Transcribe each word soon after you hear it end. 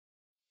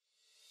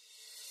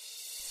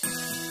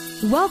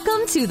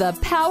Welcome to the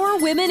Power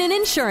Women in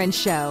Insurance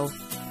Show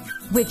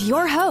with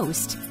your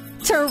host,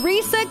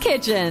 Teresa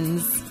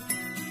Kitchens.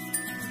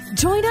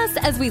 Join us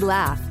as we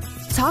laugh,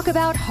 talk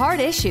about hard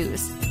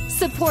issues,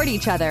 support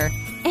each other,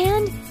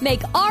 and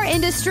make our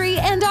industry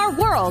and our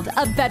world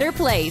a better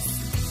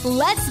place.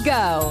 Let's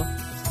go.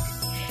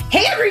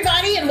 Hey,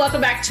 everybody, and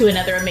welcome back to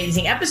another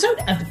amazing episode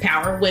of the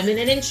Power Women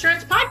in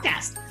Insurance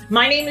podcast.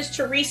 My name is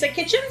Teresa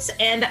Kitchens,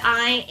 and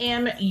I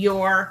am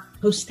your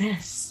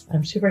hostess.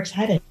 I'm super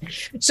excited.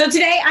 So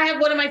today I have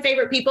one of my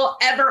favorite people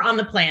ever on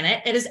the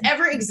planet. It has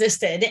ever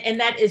existed, and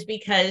that is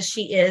because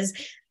she is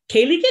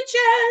Kaylee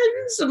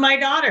Kitchens, my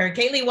daughter.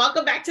 Kaylee,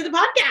 welcome back to the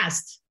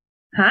podcast.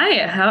 Hi,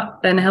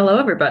 and hello,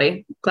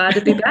 everybody. Glad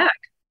to be back.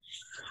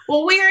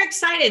 Well, we are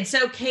excited.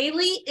 So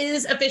Kaylee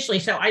is officially,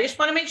 so I just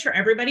want to make sure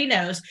everybody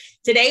knows,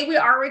 today we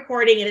are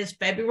recording. It is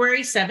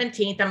February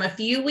 17th. I'm a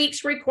few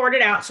weeks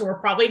recorded out, so we're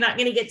probably not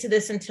going to get to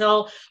this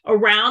until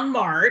around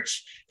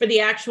March for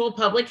the actual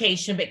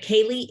publication. But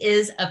Kaylee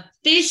is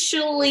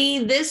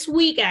officially, this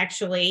week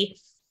actually,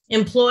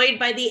 employed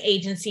by the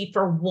agency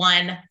for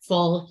 1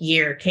 full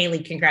year.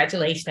 Kaylee,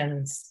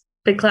 congratulations.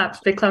 Big claps,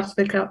 big claps,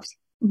 big claps.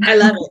 I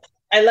love it.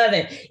 I love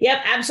it.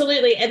 Yep,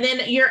 absolutely. And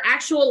then your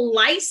actual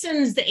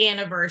licensed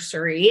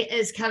anniversary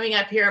is coming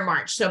up here in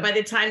March. So by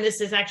the time this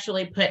is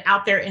actually put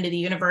out there into the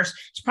universe,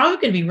 it's probably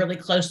going to be really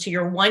close to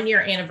your 1 year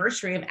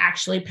anniversary of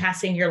actually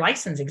passing your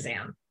license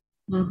exam.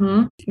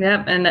 Mm-hmm.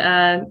 Yep. And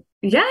I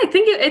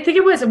think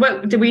it was,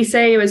 what did we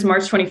say? It was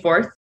March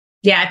 24th.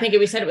 Yeah, I think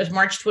we said it was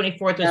March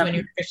 24th was when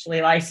you were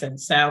officially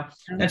licensed. So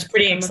that's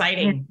pretty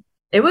exciting.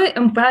 It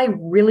went by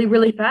really,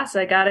 really fast.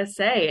 I got to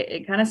say,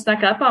 it kind of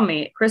snuck up on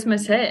me.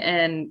 Christmas hit,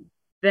 and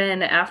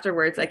then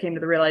afterwards, I came to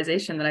the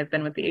realization that I've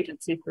been with the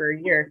agency for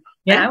a year.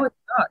 Yeah. And I was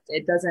shocked.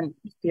 It doesn't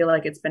feel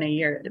like it's been a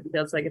year. It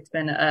feels like it's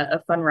been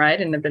a fun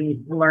ride, and I've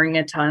been learning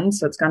a ton.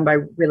 So it's gone by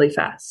really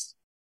fast.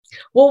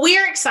 Well, we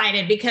are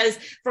excited because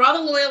for all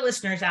the loyal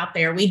listeners out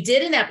there, we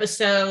did an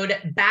episode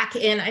back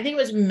in, I think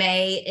it was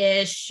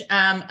May-ish,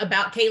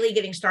 about Kaylee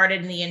getting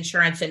started in the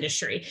insurance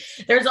industry.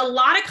 There's a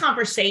lot of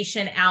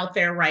conversation out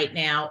there right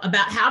now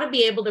about how to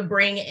be able to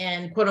bring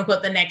in, quote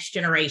unquote, the next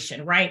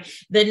generation, right?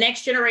 The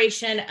next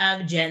generation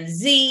of Gen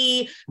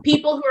Z,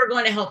 people who are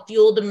going to help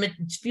fuel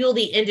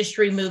the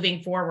industry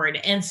moving forward.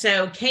 And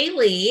so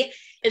Kaylee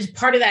is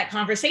part of that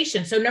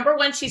conversation. So number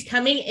one, she's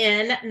coming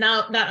in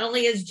not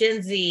only as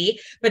Gen Z,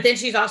 but then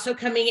she's also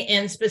coming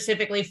in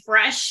specifically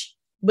fresh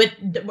with,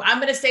 I'm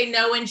going to say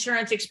no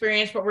insurance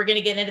experience, but we're going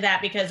to get into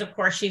that because of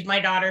course she's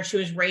my daughter. She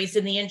was raised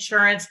in the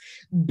insurance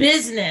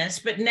business,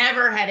 but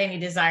never had any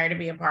desire to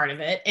be a part of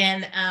it.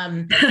 And,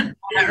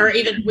 or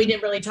even we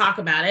didn't really talk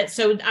about it.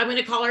 So I'm going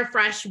to call her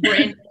fresh,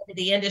 brand new to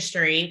the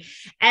industry,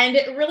 and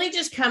really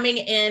just coming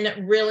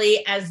in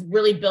really as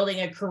really building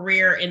a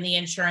career in the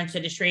insurance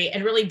industry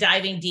and really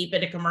diving deep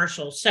into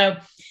commercials. So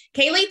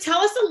Kaylee, tell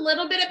us a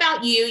little bit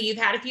about you. You've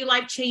had a few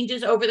life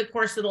changes over the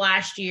course of the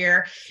last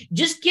year.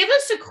 Just give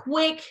us a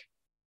quick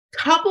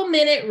couple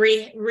minute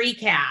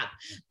recap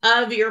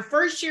of your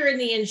first year in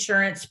the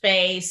insurance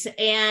space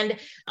and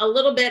a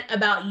little bit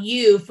about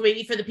you,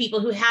 maybe for the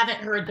people who haven't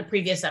heard the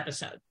previous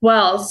episode.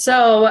 Well,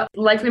 so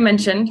like we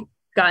mentioned,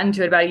 got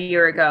into it about a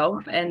year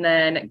ago, and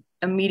then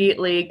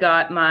immediately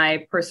got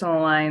my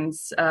personal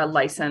lines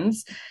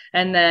license.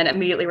 And then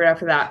immediately right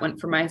after that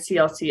went for my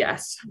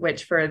CLCS,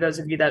 which for those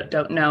of you that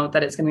don't know,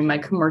 that it's going to be my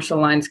commercial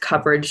lines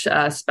coverage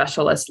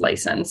specialist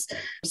license.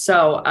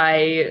 So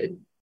I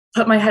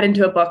put my head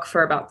into a book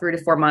for about 3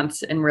 to 4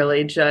 months and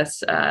really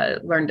just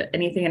learned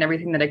anything and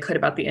everything that I could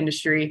about the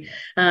industry.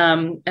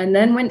 And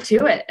then went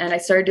to it. And I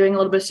started doing a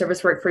little bit of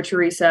service work for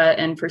Teresa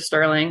and for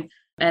Sterling.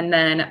 And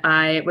then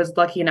I was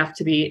lucky enough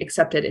to be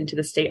accepted into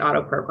the state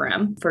auto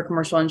program for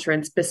commercial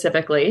insurance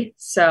specifically.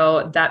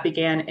 So that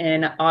began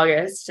in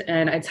August.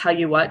 And I tell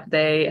you what,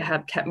 they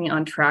have kept me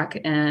on track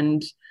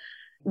and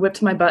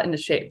whipped my butt into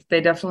shape. They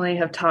definitely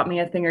have taught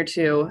me a thing or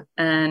two.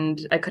 And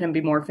I couldn't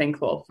be more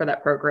thankful for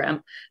that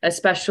program,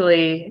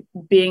 especially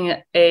being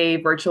a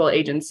virtual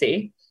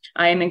agency.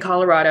 I am in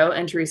Colorado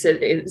and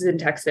Teresa is in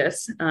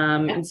Texas.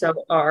 And so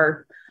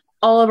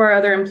all of our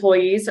other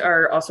employees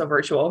are also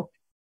virtual.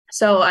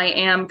 So I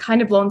am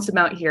kind of lonesome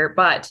out here,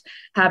 but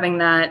having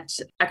that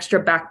extra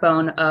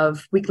backbone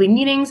of weekly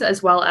meetings,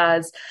 as well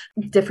as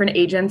different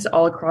agents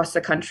all across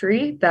the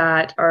country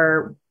that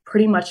are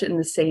pretty much in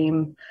the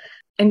same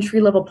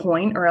entry level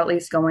point, or at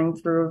least going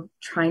through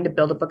trying to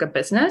build a book of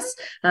business,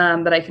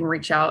 that I can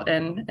reach out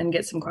and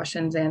get some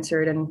questions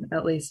answered and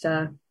at least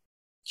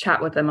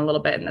chat with them a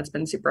little bit. And that's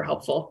been super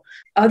helpful.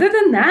 Other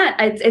than that,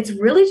 it's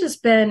really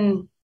just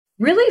been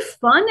really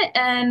fun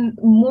and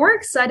more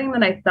exciting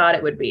than I thought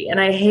it would be.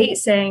 And I hate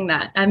saying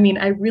that. I mean,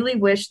 I really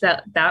wish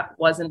that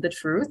wasn't the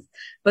truth,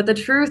 but the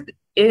truth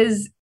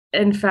is,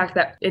 in fact,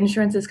 that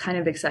insurance is kind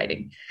of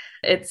exciting.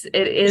 It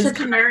is such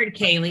a nerd,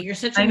 Kaylee. You're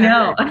such a I nerd.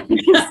 know.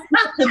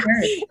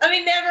 I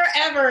mean, never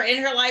ever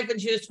in her life when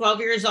she was 12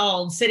 years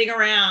old, sitting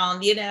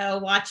around,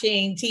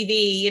 watching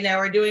TV,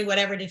 or doing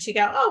whatever, did she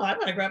go, oh, I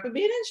want to grow up and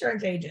be an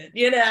insurance agent,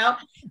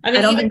 I mean,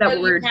 I don't even think that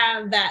though word you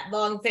have that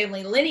long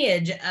family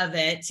lineage of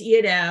it,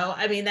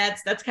 I mean,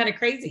 that's kind of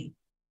crazy.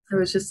 it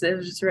was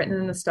just written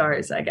in the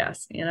stars, I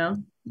guess, it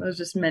was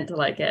just meant to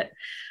like it.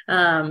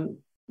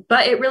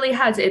 But it really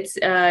has,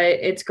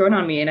 it's grown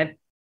on me, and I've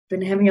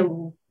been having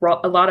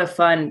a lot of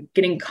fun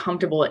getting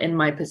comfortable in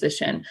my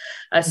position.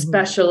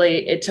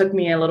 Especially, it took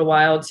me a little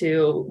while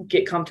to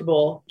get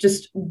comfortable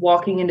just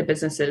walking into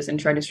businesses and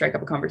trying to strike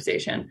up a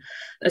conversation.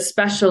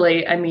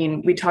 Especially, I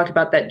mean, we talked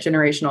about that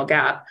generational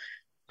gap.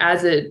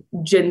 As a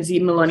Gen Z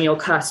millennial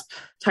cusp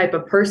type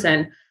of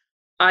person,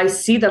 I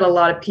see that a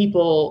lot of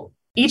people,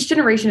 each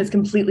generation is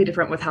completely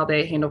different with how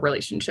they handle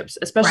relationships,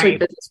 especially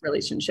business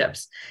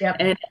relationships. Yep.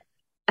 And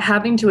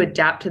having to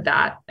adapt to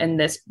that in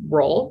this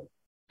role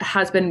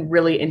has been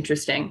really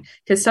interesting,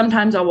 because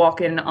sometimes I'll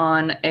walk in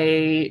on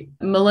a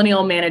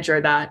millennial manager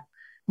that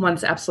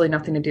wants absolutely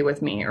nothing to do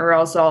with me, or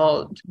else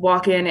I'll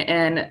walk in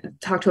and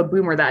talk to a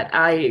boomer that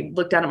I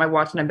look down at my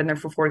watch and I've been there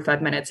for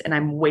 45 minutes and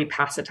I'm way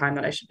past the time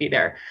that I should be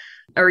there,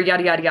 or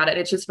yada, yada, yada.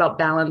 It's just about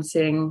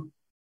balancing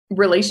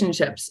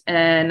relationships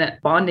and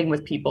bonding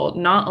with people,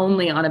 not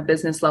only on a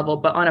business level,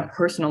 but on a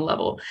personal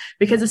level,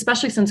 because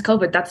especially since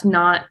COVID, that's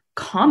not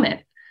common,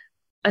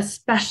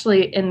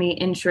 especially in the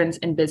insurance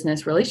and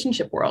business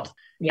relationship world.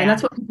 Yeah. And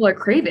that's what people are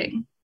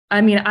craving. I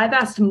mean, I've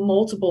asked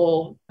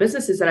multiple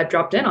businesses that I've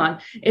dropped in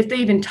on if they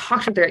even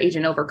talked with their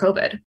agent over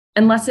COVID,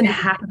 and less than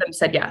half of them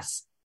said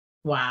yes.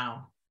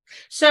 Wow.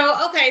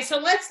 So, okay. So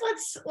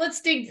let's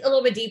dig a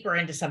little bit deeper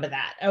into some of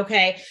that.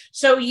 Okay.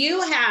 So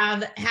you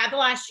have had the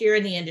last year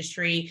in the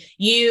industry.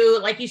 You,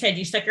 like you said,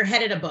 you stuck your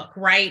head in a book,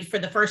 right? For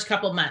the first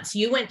couple of months,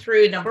 you went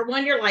through, number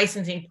one, your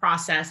licensing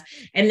process.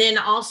 And then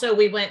also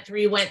you went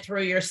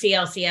through your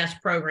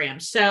CLCS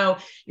program. So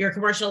your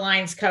commercial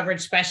lines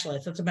coverage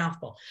specialist, that's a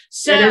mouthful.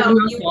 So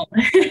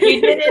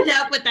you did end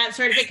up with that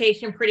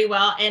certification pretty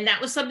well. And that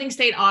was something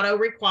State Auto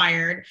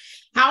required.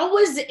 How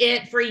was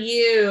it for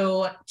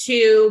you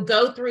to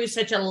go through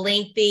such a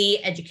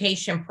lengthy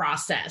education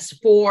process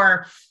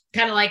for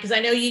kind of like, because I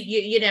know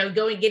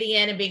getting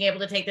in and being able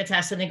to take the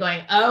test and then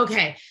going,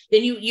 okay,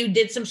 then you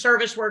did some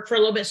service work for a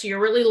little bit. So you're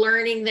really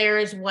learning there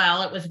as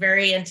well. It was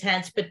very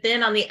intense. But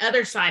then on the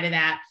other side of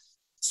that,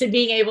 so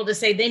being able to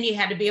say, then you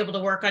had to be able to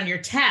work on your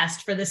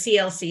test for the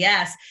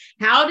CLCS.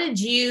 How did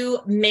you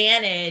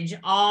manage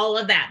all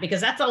of that? Because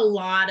that's a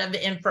lot of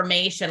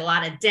information, a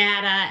lot of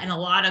data, and a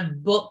lot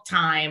of book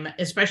time,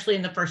 especially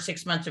in the first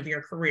 6 months of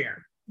your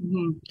career.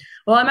 Mm-hmm.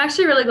 Well, I'm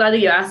actually really glad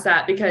that you asked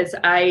that, because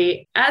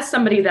as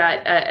somebody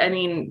that,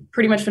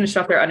 pretty much finished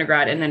off their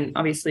undergrad and then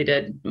obviously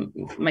did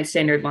my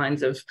standard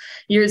lines of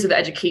years of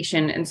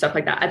education and stuff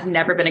like that, I've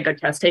never been a good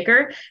test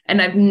taker,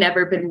 and I've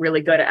never been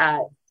really good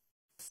at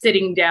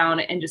sitting down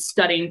and just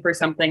studying for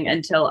something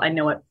until I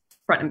know it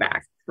front and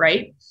back,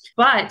 right?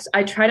 But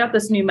I tried out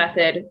this new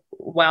method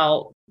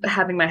while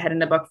having my head in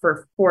the book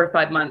for 4 or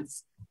 5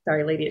 months.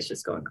 Sorry, Lady is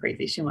just going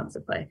crazy. She wants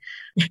to play.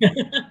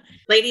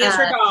 Lady is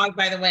her dog,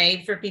 by the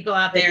way, for people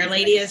out there.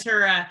 Lady is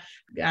her, I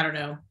don't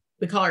know.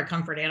 We call her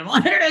comfort animal.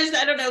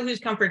 I don't know who's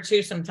comfort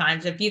to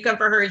sometimes. If you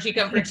comfort her, she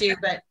comforts you,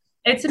 but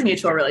it's a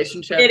mutual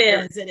relationship. It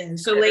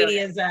is. So Lady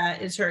is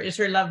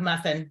her love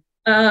muffin.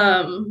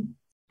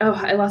 Oh,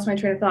 I lost my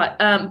train of thought.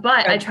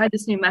 But I tried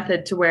this new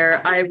method to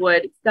where I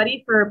would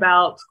study for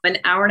about an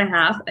hour and a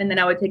half, and then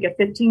I would take a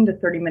 15 to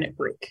 30 minute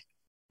break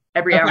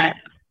every hour and a half.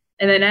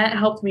 And then that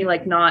helped me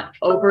not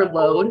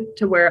overload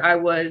to where I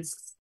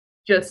was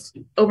just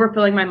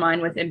overfilling my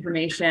mind with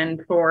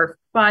information for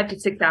 5 to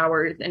 6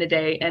 hours in a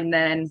day, and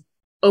then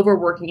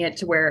overworking it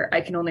to where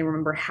I can only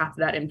remember half of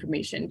that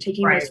information.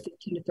 Taking those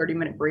 15 to 30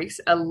 minute breaks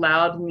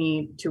allowed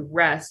me to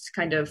rest,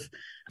 kind of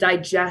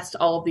digest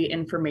all of the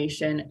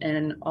information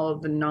and all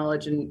of the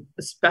knowledge, and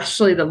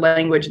especially the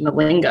language and the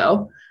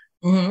lingo.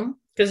 Mm-hmm.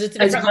 Because it's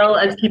as well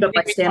as keep up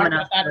my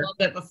stamina. That a little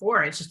bit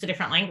before, it's just a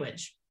different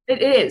language.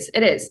 It is.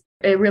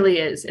 It really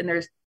is. And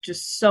there's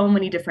just so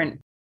many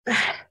different.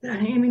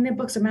 The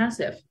books are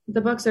massive.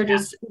 The books are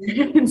just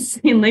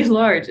insanely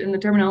large, and the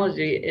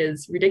terminology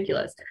is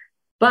ridiculous.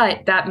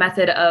 But that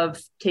method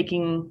of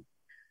taking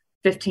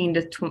 15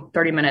 to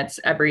 30 minutes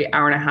every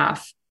hour and a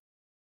half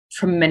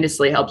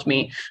tremendously helped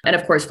me. And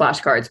of course,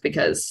 flashcards,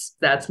 because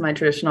that's my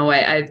traditional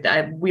way.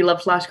 We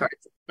love flashcards.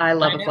 I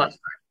love a flashcard.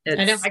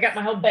 I know. I got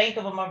my whole bank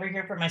of them over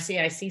here for my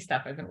CIC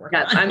stuff I've been working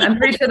on. I'm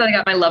pretty sure that I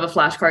got my love of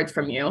flashcards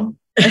from you.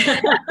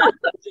 100%.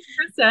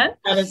 That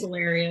is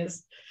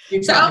hilarious.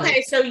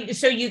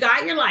 So you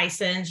got your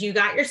license, you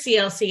got your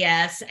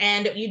CLCS,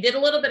 and you did a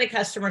little bit of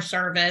customer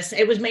service.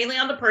 It was mainly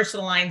on the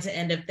personal lines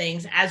end of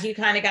things as you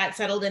kind of got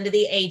settled into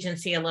the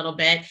agency a little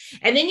bit.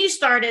 And then you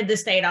started the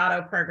state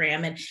auto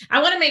program. And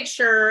I want to make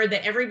sure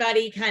that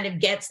everybody kind of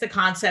gets the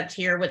concept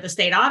here with the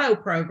state auto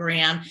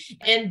program.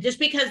 And just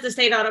because the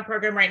state auto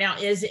program right now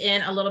is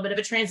in a little bit of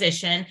a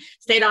transition,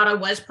 state auto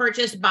was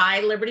purchased by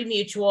Liberty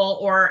Mutual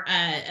or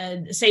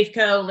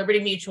Safeco, Liberty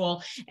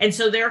Mutual. And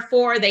so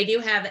therefore they do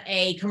have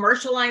a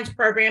commercial lines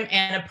program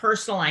and a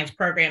personal lines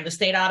program. The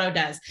state auto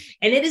does.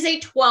 And it is a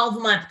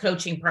 12-month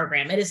coaching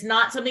program. It is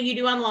not something you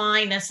do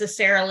online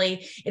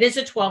necessarily. It is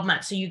a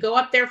 12-month. So you go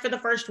up there for the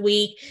first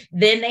week,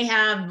 then they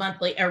have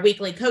monthly or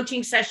weekly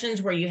coaching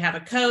sessions where you have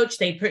a coach.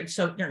 They put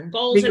certain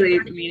goals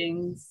in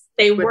meetings.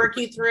 They work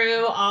you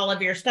through all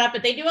of your stuff,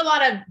 but they do a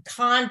lot of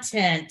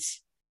content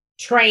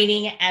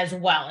training as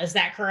well. Is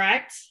that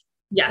correct?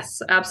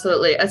 Yes,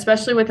 absolutely.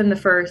 Especially within the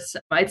first,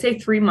 I'd say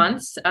 3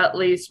 months, at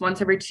least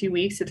once every 2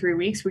 weeks to 3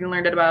 weeks, we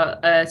learned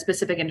about a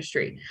specific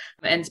industry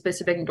and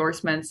specific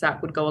endorsements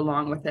that would go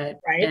along with it,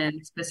 right,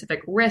 and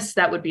specific risks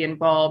that would be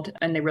involved.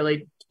 And they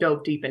really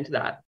dove deep into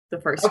that the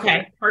first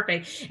Okay,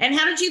 perfect. And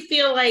how did you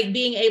feel like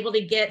being able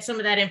to get some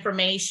of that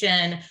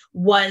information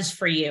was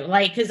for you?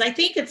 Like, because I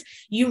think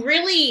you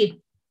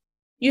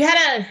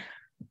had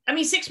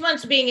 6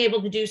 months being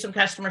able to do some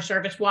customer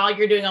service while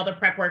you're doing all the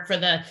prep work for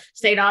the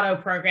state auto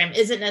program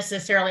isn't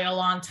necessarily a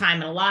long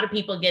time. And a lot of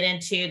people get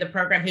into the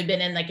program who've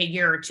been in like a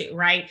year or two,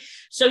 right?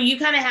 So you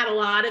kind of had a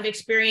lot of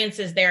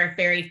experiences there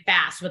very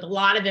fast with a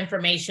lot of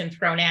information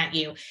thrown at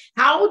you.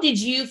 How did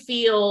you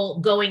feel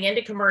going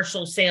into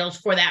commercial sales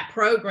for that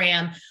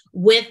program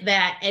with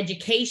that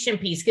education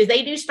piece? Because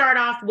they do start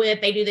off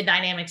they do the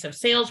dynamics of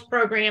sales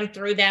program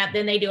through that.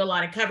 Then they do a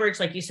lot of coverage,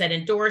 like you said,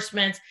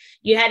 endorsements.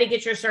 You had to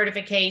get your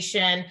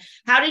certification.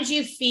 How did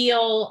you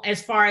feel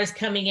as far as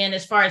coming in,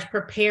 as far as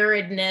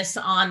preparedness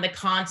on the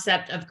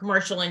concept of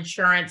commercial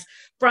insurance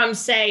from,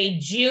 say,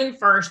 June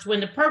 1st, when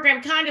the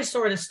program kind of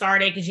sort of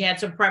started because you had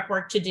some prep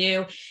work to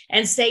do,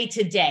 and say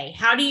today?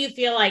 How do you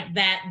feel like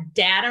that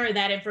data or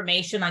that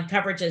information on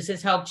coverages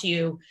has helped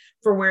you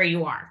for where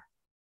you are?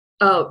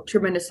 Oh,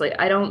 tremendously.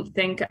 I don't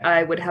think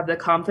I would have the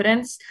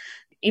confidence,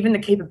 even the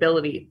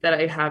capability that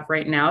I have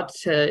right now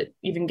to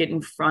even get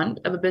in front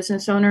of a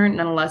business owner,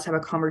 nonetheless have a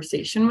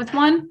conversation with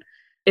one,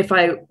 if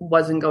I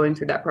wasn't going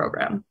through that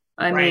program.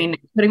 I mean,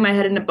 putting my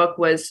head in a book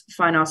was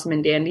fine, awesome,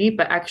 and dandy,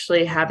 but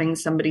actually having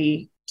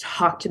somebody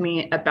talk to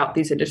me about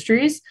these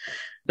industries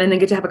and then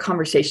get to have a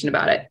conversation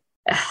about it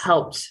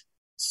helped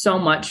so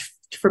much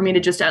for me to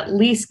just at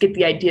least get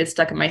the idea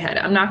stuck in my head.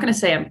 I'm not going to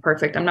say I'm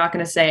perfect. I'm not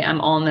going to say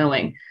I'm all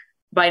knowing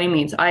by any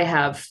means.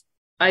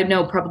 I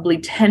know probably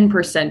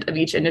 10% of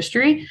each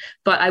industry,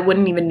 but I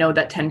wouldn't even know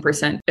that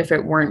 10% if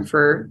it weren't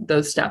for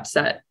those steps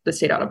that the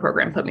state auto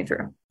program put me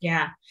through.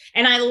 Yeah.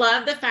 And I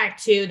love the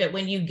fact too, that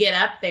when you get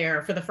up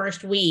there for the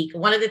first week,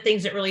 one of the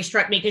things that really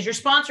struck me, because your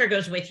sponsor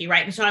goes with you,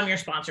 right? And so I'm your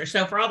sponsor.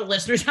 So for all the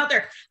listeners out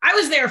there, I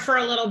was there for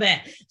a little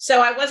bit.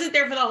 So I wasn't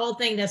there for the whole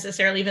thing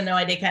necessarily, even though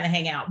I did kind of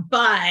hang out,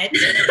 but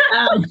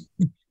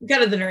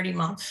kind of the nerdy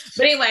mom.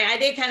 But anyway, I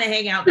did kind of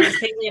hang out because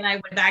Kaylee and I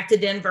went back to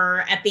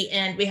Denver at the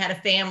end. We had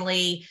a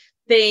family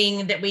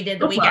thing that we did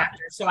the week after.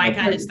 So I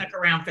kind of stuck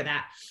around for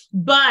that.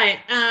 But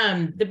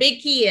the big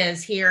key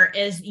is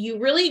you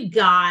really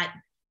got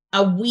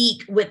a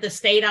week with the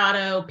state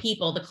auto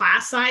people. The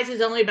class size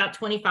is only about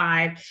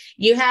 25.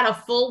 You had a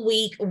full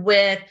week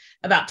with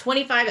about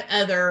 25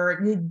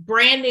 other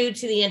brand new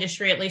to the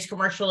industry, at least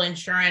commercial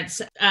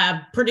insurance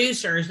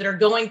producers that are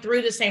going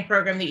through the same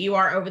program that you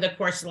are over the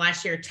course of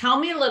last year. Tell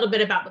me a little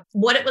bit about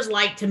what it was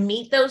like to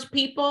meet those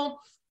people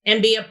and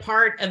be a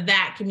part of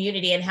that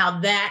community and how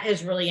that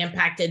has really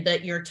impacted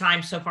your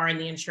time so far in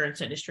the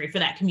insurance industry for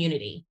that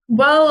community.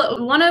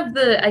 Well, one of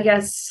the, I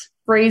guess,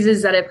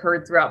 phrases that I've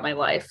heard throughout my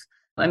life,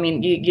 I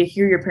mean, you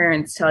hear your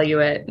parents tell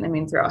you it, I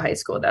mean, throughout high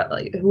school, that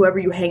like whoever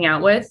you hang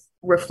out with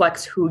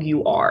reflects who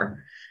you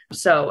are.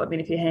 So, I mean,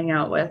 if you hang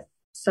out with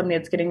somebody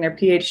that's getting their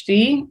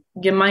PhD,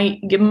 you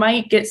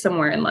might get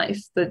somewhere in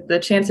life. The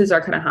chances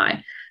are kind of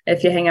high.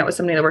 If you hang out with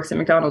somebody that works at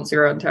McDonald's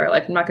your entire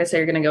life, I'm not going to say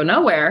you're going to go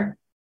nowhere,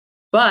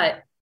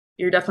 but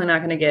you're definitely not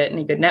going to get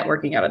any good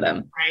networking out of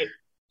them. Right.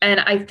 And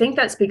I think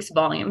that speaks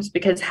volumes,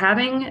 because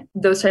having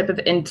those type of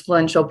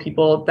influential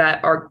people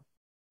that are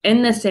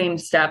in the same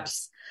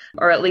steps,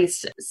 or at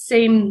least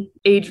same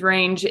age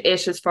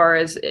range-ish as far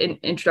as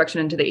introduction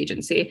into the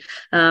agency.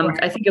 Right.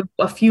 I think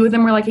a few of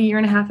them were like a year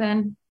and a half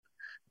in,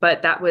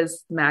 but that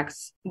was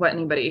max what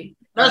anybody.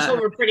 Most of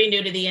them were pretty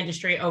new to the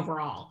industry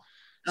overall.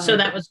 So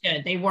that was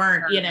good. They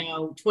weren't,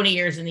 20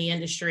 years in the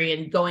industry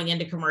and going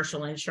into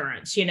commercial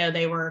insurance.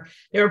 They were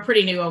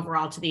pretty new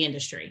overall to the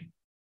industry.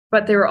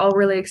 But they were all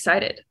really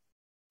excited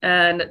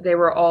and they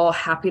were all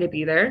happy to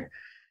be there.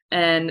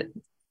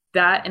 And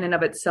that in and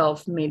of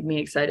itself made me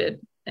excited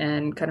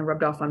and kind of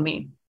rubbed off on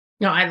me.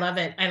 No, I love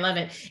it. I love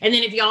it. And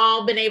then if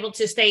y'all been able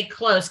to stay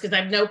close, because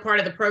I know part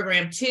of the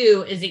program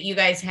too, is that you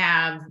guys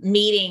have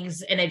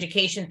meetings and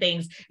education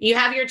things. You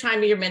have your time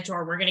with your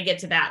mentor. We're going to get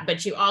to that,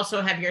 but you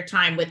also have your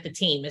time with the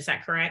team. Is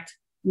that correct?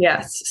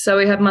 Yes. So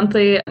we have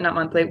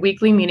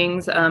weekly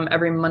meetings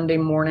every Monday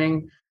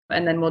morning.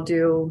 And then we'll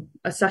do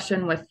a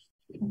session with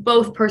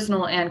both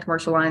personal and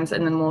commercial lines,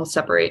 and then we'll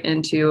separate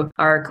into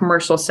our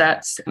commercial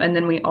sets. And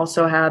then we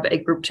also have a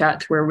group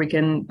chat where we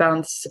can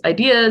bounce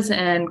ideas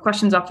and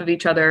questions off of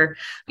each other,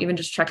 even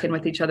just check in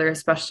with each other,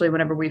 especially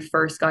whenever we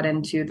first got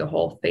into the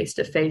whole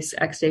face-to-face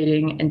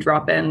ex-dating and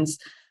drop-ins.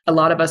 A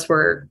lot of us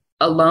were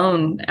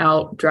alone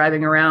out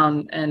driving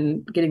around,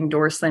 and getting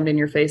doors slammed in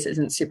your face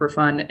isn't super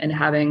fun. And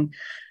having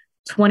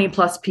 20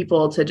 plus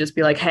people to just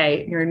be like,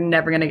 hey, you're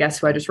never going to guess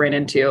who I just ran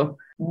into,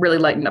 really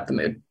lightened up the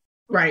mood.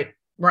 Right.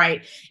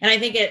 Right. And I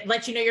think it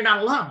lets you know you're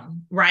not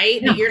alone,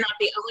 right? Yeah. That you're not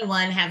the only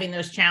one having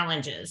those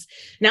challenges.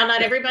 Now,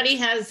 not everybody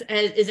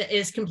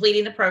is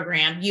completing the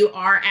program. You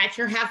are at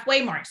your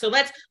halfway mark. So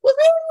let's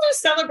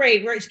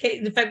celebrate.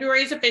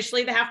 February is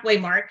officially the halfway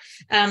mark.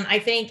 I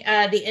think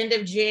the end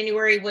of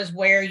January was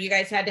where you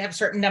guys had to have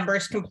certain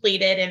numbers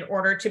completed in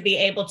order to be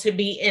able to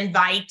be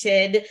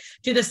invited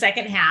to the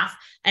second half.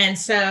 And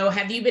so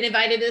have you been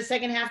invited to the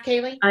second half,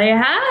 Kaylee? I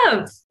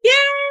have. Yay!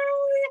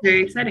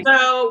 Very exciting.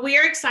 So we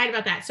are excited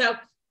about that. So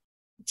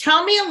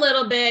tell me a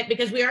little bit,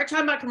 because we are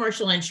talking about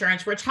commercial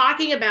insurance. We're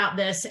talking about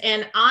this.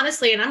 And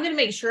honestly, and I'm going to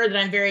make sure that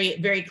I'm very,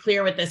 very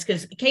clear with this,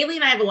 because Kaylee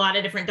and I have a lot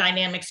of different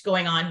dynamics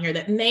going on here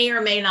that may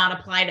or may not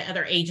apply to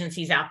other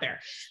agencies out there.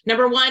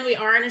 Number one, we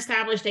are an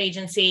established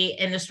agency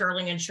in the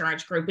Sterling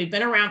Insurance Group. We've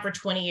been around for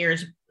 20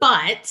 years,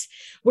 but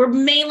we're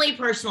mainly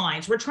personal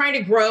lines. We're trying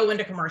to grow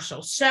into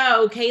commercial.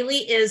 So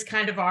Kaylee is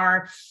kind of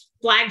our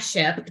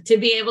flagship to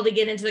be able to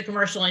get into the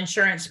commercial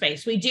insurance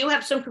space. We do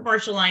have some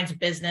commercial lines of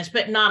business,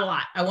 but not a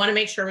lot. I want to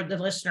make sure the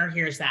listener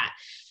hears that.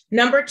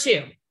 Number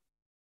two,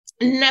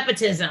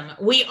 nepotism.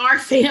 We are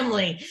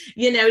family.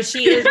 You know,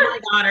 she is my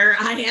daughter.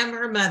 I am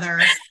her mother.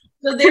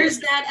 So there's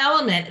that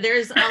element.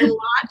 There's a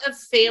lot of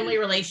family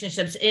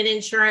relationships in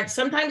insurance.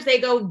 Sometimes they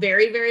go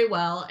very, very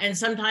well, and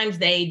sometimes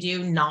they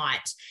do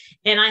not.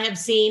 And I have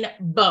seen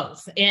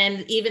both.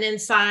 And even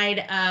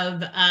inside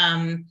of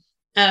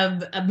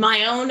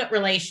my own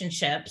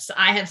relationships,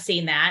 I have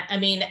seen that. I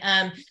mean,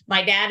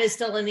 my dad is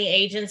still in the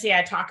agency.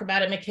 I talk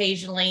about him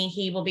occasionally.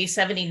 He will be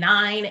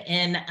 79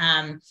 in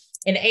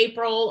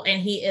April,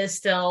 and he is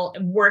still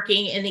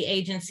working in the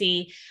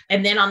agency.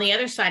 And then on the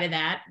other side of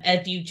that,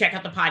 if you check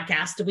out the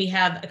podcast, we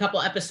have a couple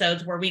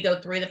episodes where we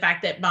go through the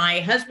fact that my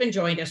husband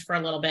joined us for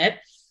a little bit.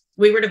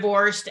 We were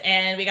divorced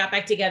and we got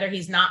back together.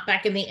 He's not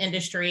back in the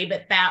industry,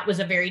 but that was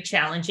a very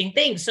challenging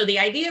thing. So the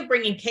idea of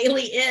bringing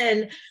Kaylee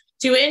in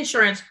to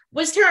insurance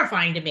was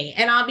terrifying to me.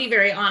 And I'll be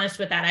very honest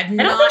with that. I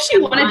don't think she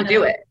wanted to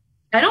do it.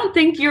 I don't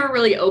think you were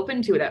really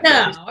open to it at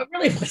first. No, it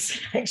really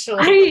wasn't,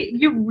 actually.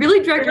 You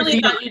really dragged I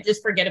really thought you'd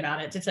just forget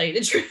about it, to tell you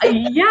the truth.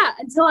 Yeah,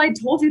 until I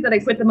told you that I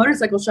quit the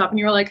motorcycle shop, and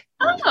you were like,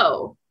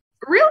 oh,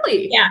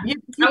 really? Yeah. You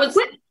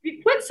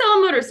quit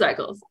selling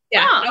motorcycles.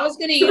 Yeah, I was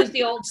going to use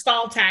the old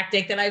stall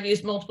tactic that I've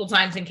used multiple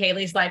times in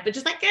Kaylee's life, but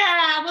just like,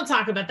 yeah, we'll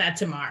talk about that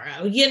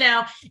tomorrow, you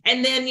know?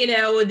 And then, you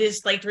know,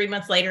 this like 3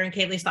 months later and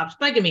Kaylee stops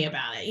bugging me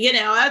about it. You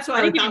know, that's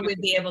what I thought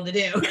we'd be able to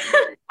do.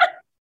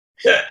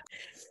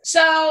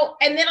 So,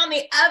 and then on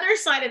the other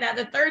side of that,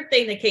 the third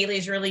thing that Kaylee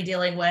is really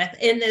dealing with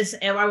in this,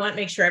 and I want to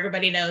make sure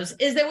everybody knows,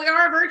 is that we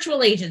are a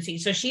virtual agency.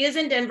 So she is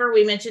in Denver.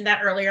 We mentioned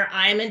that earlier.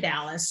 I am in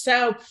Dallas.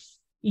 So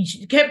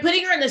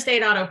putting her in the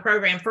state auto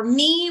program for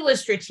me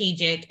was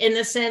strategic in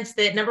the sense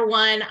that, number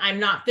one, I'm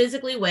not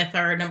physically with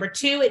her. Number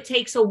two, it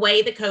takes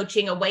away the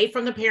coaching away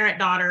from the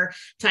parent-daughter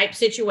type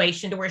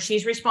situation to where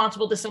she's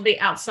responsible to somebody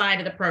outside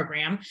of the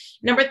program.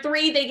 Number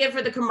three, they give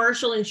her the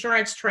commercial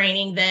insurance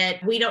training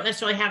that we don't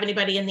necessarily have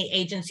anybody in the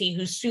agency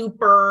who's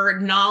super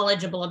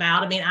knowledgeable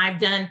about. I mean, I've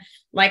done,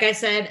 like I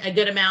said, a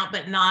good amount,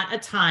 but not a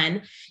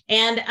ton.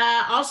 And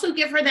also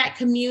give her that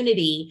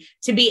community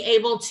to be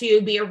able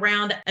to be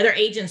around other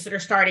agents that are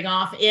starting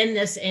off in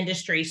this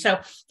industry.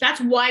 So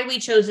that's why we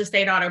chose the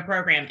state auto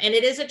program. And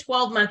it is a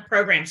 12-month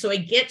program. So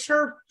it gets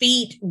her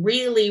feet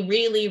really,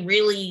 really,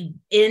 really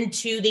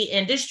into the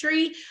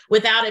industry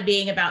without it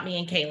being about me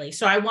and Kaylee.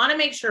 So I want to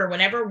make sure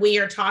whenever we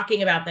are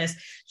talking about this,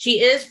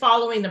 she is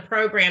following the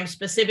program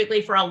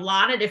specifically for a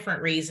lot of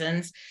different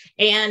reasons.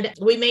 And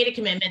we made a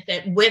commitment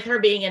that with her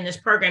being in this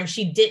program,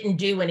 she didn't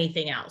do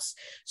anything else.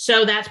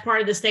 So that's part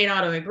of the state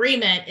auto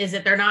agreement, is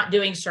that they're not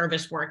doing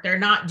service work. They're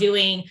not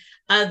doing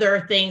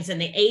other things in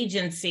the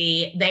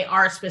agency. They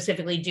are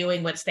specifically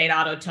doing what state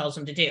auto tells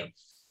them to do.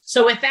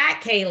 So with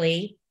that,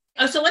 Kaylee,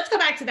 so let's go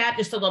back to that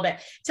just a little bit.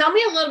 Tell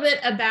me a little bit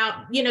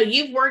about, you know,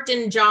 you've worked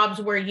in jobs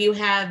where you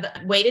have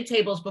waited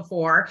tables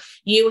before.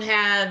 You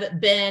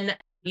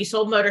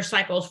sold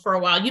motorcycles for a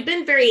while. You've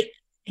been very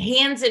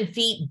hands and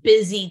feet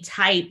busy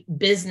type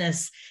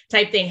business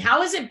type thing.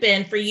 How has it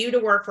been for you to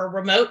work for a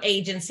remote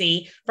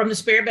agency from the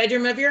spare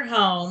bedroom of your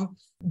home,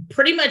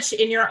 pretty much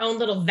in your own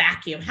little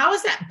vacuum? How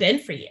has that been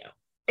for you?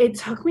 It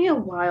took me a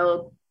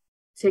while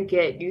to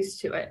get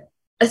used to it.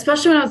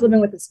 especially when I was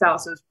living with a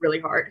spouse, it was really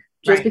hard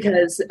just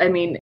because, I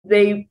mean,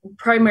 they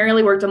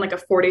primarily worked on like a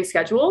 4-day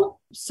schedule.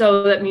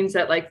 So that means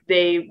that like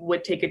they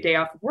would take a day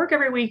off of work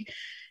every week.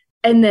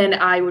 And then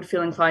I would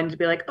feel inclined to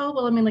be like, oh,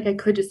 well, I mean, like I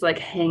could just like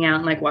hang out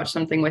and like watch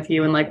something with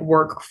you and like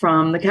work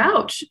from the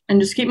couch and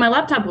just keep my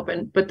laptop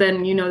open. But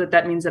then you know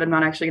that means that I'm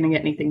not actually going to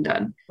get anything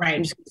done. Right.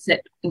 I'm just going to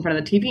sit in front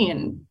of the TV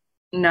and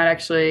not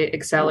actually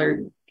excel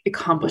or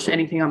accomplish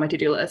anything on my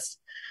to-do list.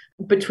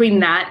 Between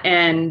that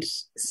and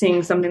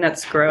seeing something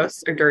that's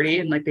gross or dirty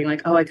and like being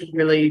like, oh, I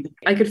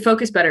could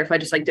focus better if I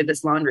just like did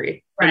this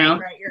laundry. Right. You know?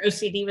 Right. Your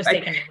OCD was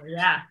taking over.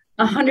 Yeah.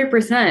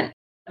 100%.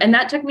 And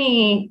that took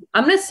me,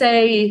 I'm going to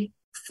say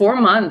 4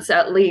 months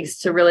at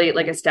least to really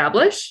like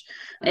establish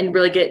and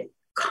really get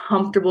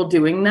comfortable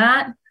doing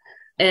that.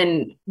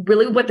 And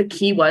really what the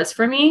key was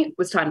for me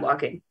was time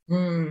blocking.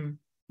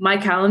 My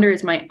calendar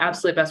is my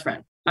absolute best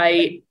friend.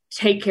 I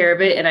take care of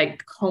it and I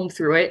comb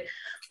through it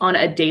on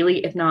a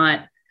daily, if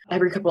not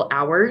every couple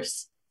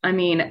hours. I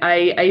mean,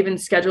 I even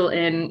schedule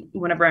in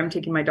whenever I'm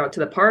taking my dog to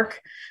the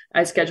park,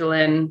 I schedule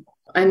in,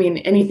 I mean,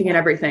 anything and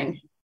everything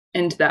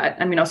into that.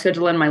 I mean, I'll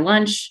schedule in my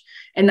lunch,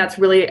 and that's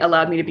really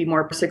allowed me to be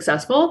more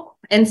successful.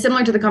 And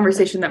similar to the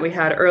conversation that we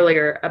had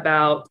earlier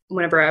about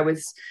whenever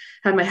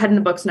had my head in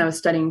the books and I was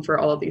studying for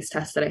all of these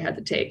tests that I had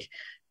to take,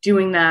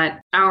 doing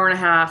that hour and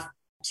a half,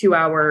 2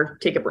 hour,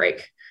 take a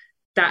break.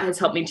 That has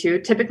helped me too.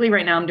 Typically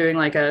right now I'm doing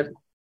like a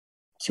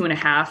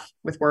 2.5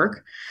 with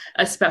work,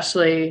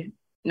 especially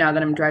now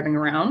that I'm driving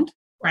around.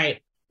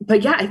 Right.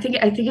 But yeah, I think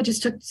it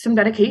just took some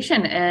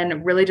dedication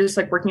and really just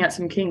like working out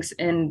some kinks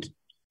and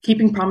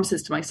keeping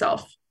promises to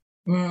myself.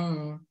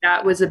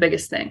 That was the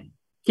biggest thing.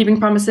 Keeping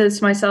promises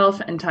to myself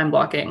and time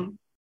blocking.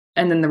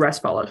 And then the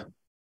rest followed.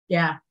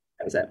 Yeah.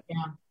 That was it.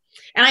 Yeah.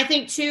 And I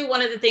think too,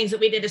 one of the things that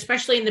we did,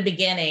 especially in the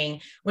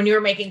beginning, when you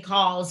were making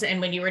calls and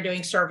when you were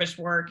doing service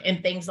work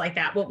and things like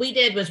that, what we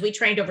did was we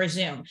trained over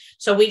Zoom.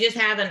 So we just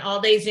have an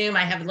all day Zoom.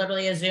 I have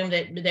literally a Zoom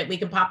that we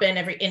can pop in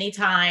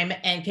anytime.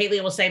 And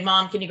Kaylee will say,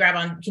 Mom, can you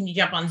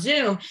jump on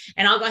Zoom?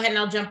 And I'll go ahead and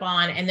I'll jump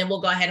on, and then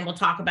we'll go ahead and we'll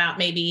talk about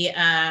maybe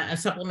a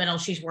supplemental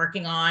she's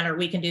working on, or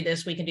we can do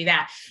this, we can do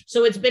that.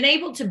 So it's been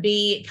able to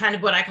be kind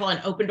of what I call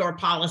an open door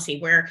policy,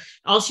 where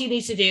all she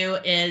needs to do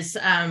is,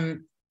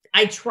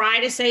 I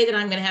try to say that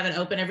I'm going to have it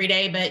open every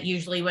day, but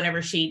usually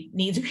whenever she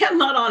needs me, I'm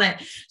not on it.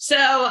 So,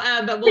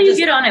 but we'll just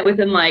get on it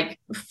within like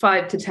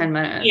 5 to 10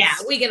 minutes. Yeah,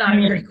 we get on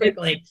it very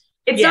quickly.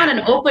 It's not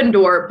an open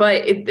door,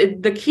 but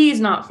the key is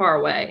not far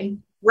away.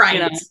 Right. You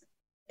know?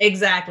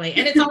 Exactly.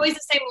 And it's always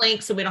the same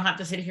link, so we don't have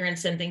to sit here and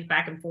send things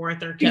back and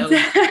forth or code.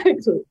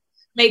 Exactly.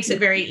 Makes it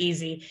very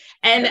easy.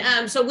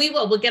 And so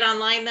we'll get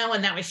online though,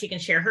 and that way she can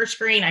share her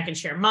screen, I can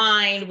share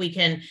mine, we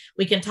can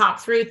talk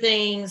through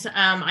things.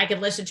 I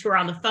can listen to her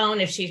on the phone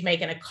if she's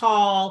making a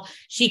call.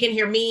 She can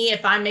hear me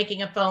if I'm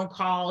making a phone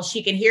call.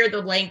 She can hear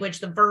the language,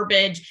 the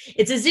verbiage.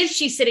 It's as if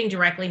she's sitting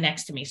directly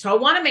next to me. So I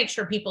want to make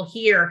sure people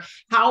hear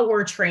how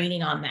we're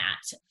training on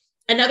that.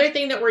 Another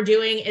thing that we're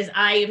doing is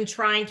I am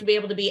trying to be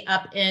able to be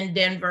up in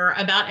Denver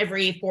about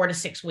every 4 to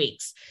 6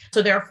 weeks.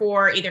 So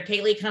therefore, either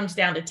Kaylee comes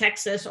down to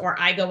Texas or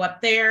I go up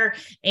there.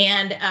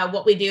 And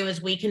what we do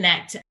is we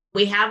connect.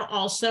 We have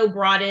also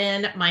brought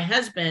in my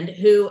husband,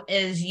 who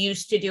is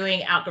used to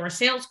doing outdoor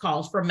sales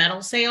calls for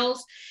metal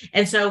sales.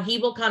 And so he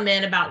will come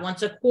in about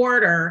once a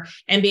quarter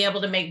and be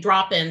able to make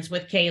drop-ins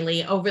with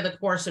Kaylee over the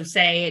course of,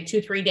 say,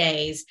 2-3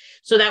 days.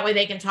 So that way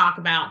they can talk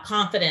about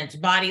confidence,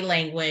 body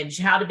language,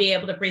 how to be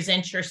able to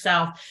present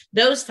yourself,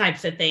 those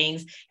types of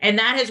things. And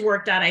that has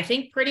worked out, I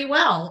think, pretty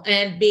well.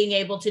 And being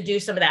able to do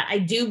some of that. I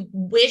do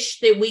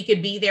wish that we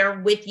could be there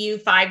with you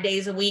 5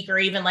 days a week, or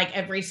even like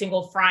every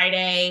single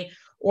Friday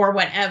or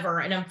whatever.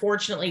 And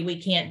unfortunately, we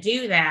can't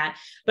do that.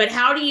 But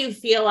how do you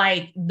feel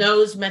like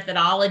those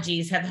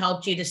methodologies have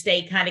helped you to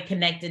stay kind of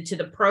connected to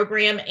the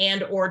program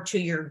and or to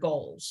your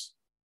goals?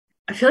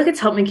 I feel like it's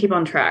helped me keep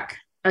on track,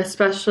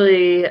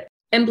 especially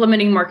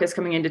implementing Marcus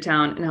coming into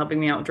town and helping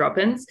me out with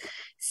drop-ins.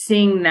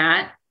 Seeing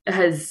that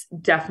has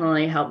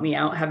definitely helped me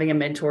out, having a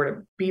mentor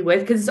to be with,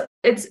 because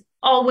it's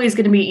always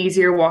going to be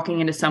easier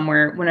walking into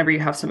somewhere whenever you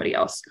have somebody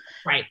else.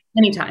 Right.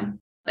 Anytime.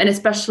 And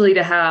especially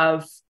to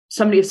have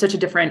somebody of such a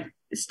different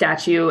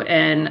statue,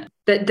 and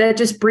that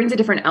just brings a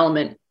different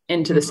element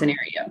into the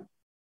scenario.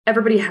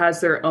 Everybody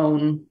has their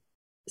own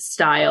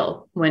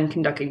style when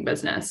conducting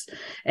business.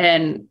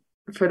 And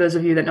for those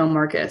of you that know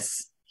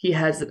Marcus, he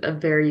has a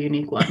very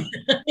unique one.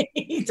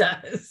 He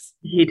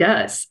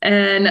does.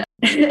 And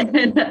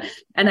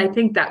I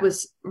think that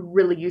was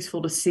really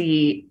useful to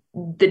see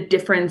the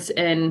difference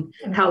in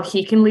how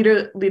he can lead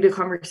a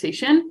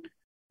conversation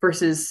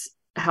versus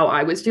how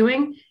I was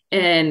doing,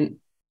 and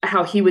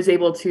how he was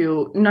able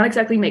to not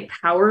exactly make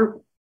power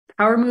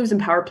moves and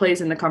power plays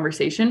in the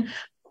conversation,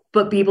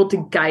 but be able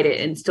to guide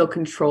it and still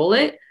control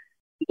it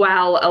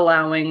while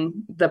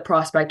allowing the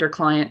prospect or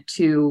client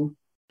to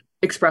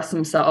express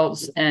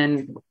themselves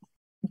and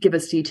give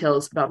us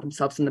details about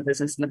themselves in the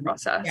business and the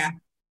process.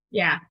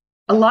 Yeah.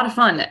 A lot of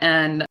fun,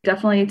 and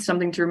definitely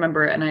something to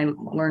remember. And I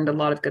learned a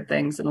lot of good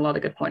things and a lot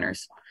of good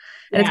pointers.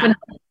 And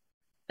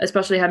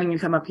especially having you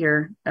come up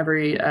here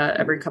every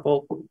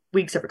couple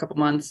weeks, every couple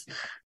months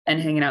and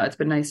hanging out. It's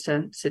been nice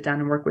to sit down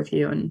and work with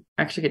you and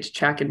actually get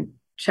to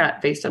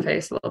chat face to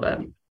face a little bit.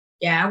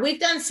 Yeah, we've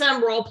done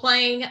some role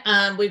playing.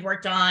 We've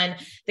worked on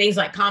things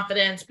like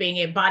confidence, being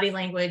a body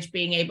language,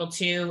 being able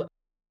to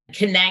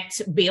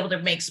connect, be able to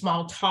make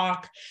small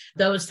talk,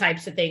 those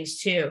types of things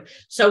too.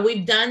 So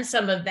we've done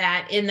some of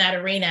that in that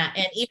arena.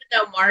 And even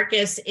though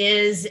Marcus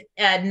is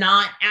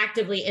not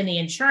actively in the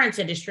insurance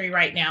industry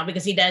right now,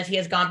 because he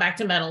has gone back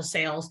to metal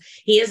sales,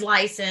 he is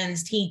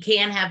licensed, he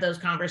can have those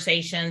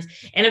conversations.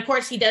 And of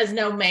course, he does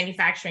know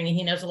manufacturing and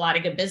he knows a lot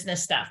of good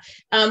business stuff.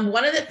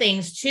 One of the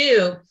things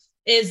too,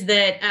 is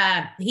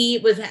that he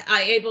was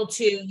able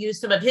to use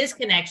some of his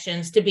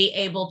connections to be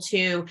able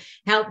to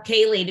help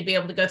Kaylee to be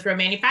able to go through a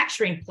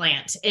manufacturing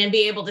plant and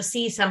be able to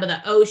see some of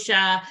the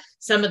OSHA,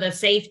 some of the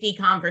safety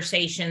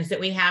conversations that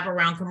we have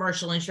around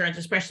commercial insurance,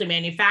 especially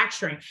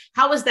manufacturing.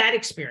 How was that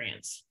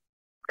experience?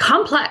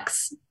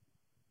 Complex.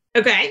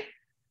 Okay.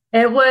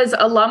 It was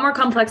a lot more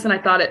complex than I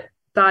thought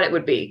it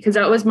would be, because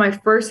that was my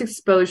first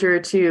exposure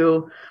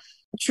to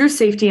true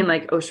safety and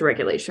like OSHA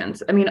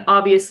regulations. I mean,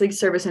 obviously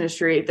service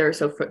industry, there are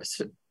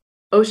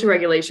OSHA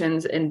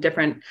regulations and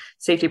different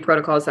safety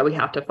protocols that we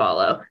have to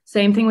follow.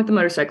 Same thing with the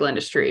motorcycle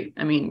industry.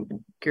 I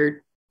mean,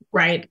 you're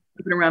right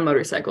around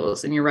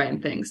motorcycles and you're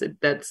riding things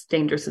that's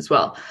dangerous as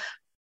well.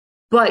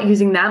 But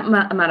using that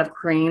amount of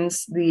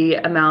cranes, the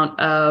amount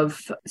of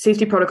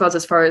safety protocols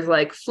as far as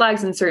like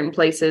flags in certain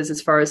places,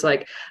 as far as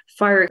like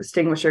fire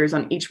extinguishers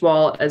on each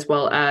wall, as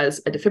well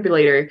as a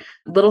defibrillator,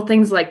 little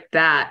things like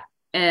that.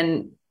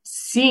 And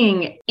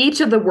seeing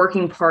each of the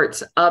working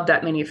parts of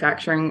that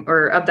manufacturing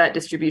or of that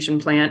distribution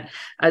plant,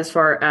 as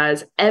far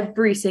as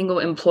every single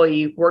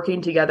employee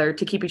working together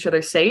to keep each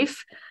other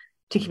safe,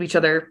 to keep each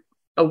other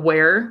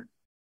aware,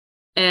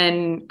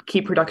 and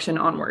keep production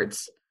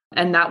onwards.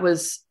 And that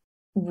was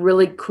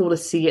really cool to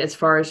see as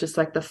far as just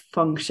like the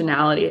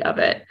functionality of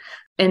it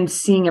and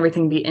seeing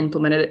everything be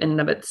implemented in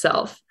and of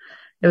itself.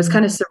 It was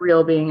kind of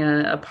surreal being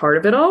a part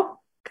of it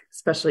all,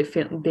 especially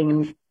being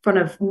in front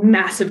of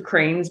massive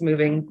cranes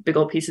moving big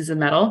old pieces of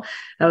metal.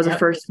 That was a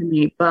first for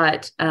me,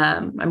 but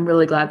I'm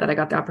really glad that I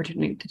got the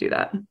opportunity to do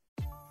that.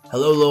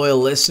 Hello, loyal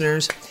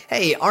listeners.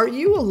 Hey, are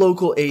you a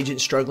local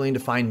agent struggling to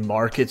find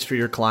markets for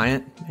your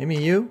client? Maybe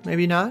you,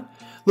 maybe not.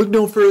 Look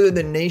no further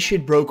than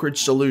Nation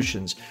Brokerage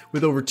Solutions.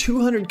 With over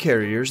 200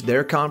 carriers,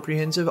 their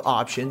comprehensive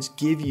options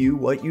give you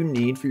what you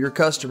need for your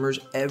customers'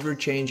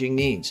 ever-changing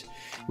needs.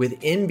 With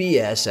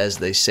NBS, as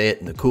they say it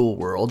in the cool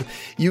world,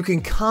 you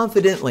can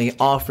confidently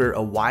offer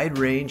a wide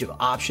range of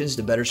options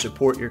to better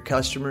support your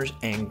customers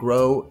and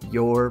grow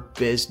your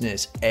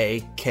business,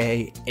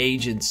 aka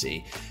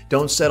agency.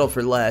 Don't settle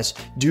for less.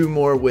 Do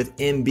more with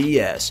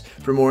NBS.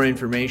 For more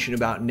information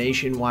about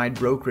nationwide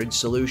brokerage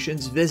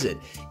solutions, visit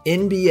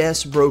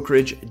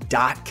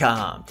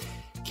nbsbrokerage.com.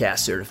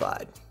 CAS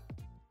certified.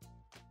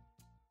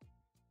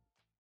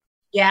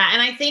 Yeah.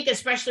 And I think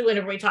especially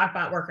whenever we talk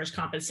about workers'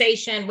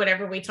 compensation,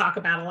 whenever we talk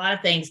about a lot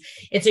of things,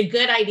 it's a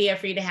good idea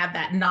for you to have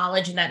that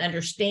knowledge and that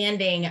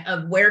understanding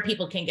of where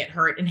people can get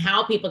hurt and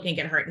how people can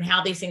get hurt and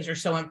how these things are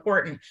so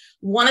important.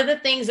 One of the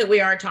things that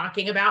we are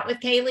talking about with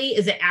Kaylee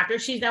is that after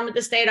she's done with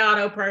the state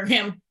auto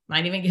program,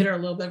 might even get her a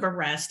little bit of a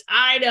rest.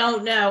 I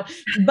don't know,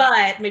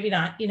 but maybe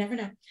not. You never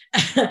know.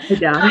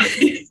 Yeah.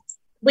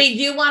 We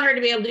do want her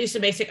to be able to do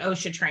some basic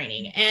OSHA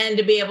training and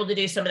to be able to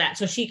do some of that.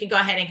 So she can go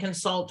ahead and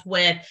consult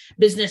with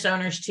business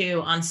owners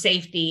too on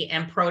safety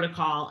and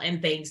protocol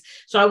and things.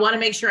 So I want to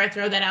make sure I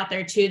throw that out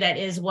there too. That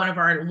is one of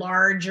our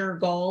larger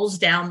goals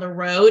down the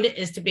road,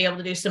 is to be able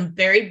to do some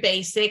very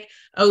basic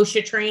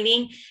OSHA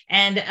training.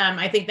 And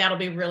I think that'll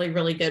be really,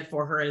 really good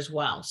for her as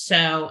well.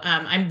 So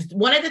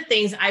one of the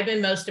things I've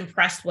been most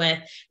impressed with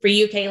for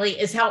you, Kaylee,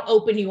 is how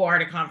open you are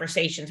to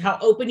conversations, how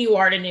open you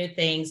are to new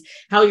things,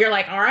 how you're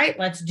like, all right,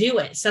 let's do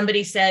it.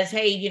 Somebody says,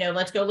 hey,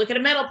 let's go look at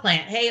a metal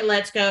plant. Hey,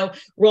 let's go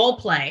role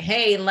play.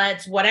 Hey,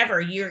 let's whatever.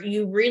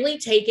 You really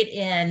take it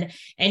in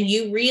and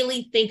you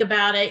really think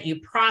about it. You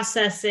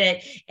process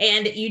it,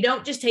 and you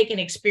don't just take an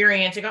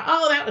experience and go,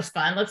 oh, that was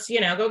fun. Let's,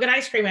 go get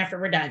ice cream after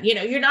we're done.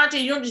 You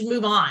don't just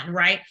move on,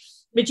 right?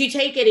 But you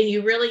take it and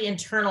you really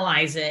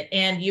internalize it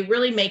and you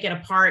really make it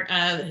a part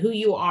of who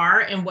you are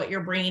and what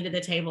you're bringing to the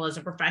table as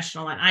a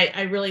professional. And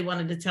I really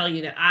wanted to tell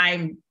you that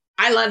I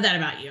love that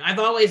about you. I've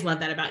always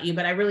loved that about you,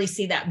 but I really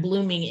see that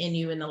blooming in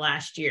you in the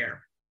last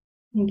year.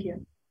 Thank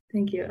you.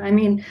 Thank you. I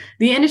mean,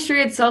 the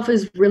industry itself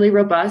is really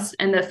robust,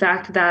 and the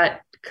fact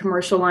that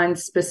commercial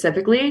lines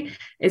specifically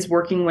is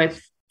working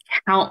with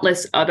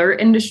countless other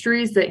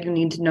industries that you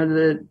need to know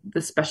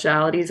the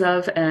specialities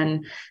of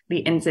and the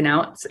ins and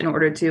outs in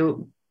order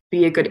to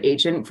be a good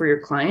agent for your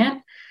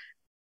client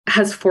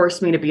has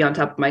forced me to be on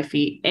top of my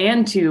feet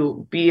and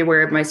to be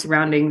aware of my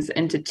surroundings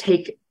and to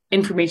take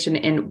information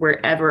in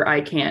wherever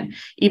I can,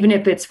 even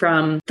if it's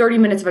from 30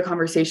 minutes of a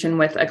conversation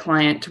with a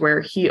client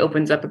where he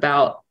opens up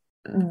about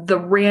the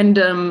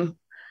random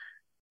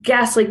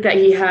gas leak that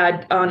he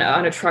had on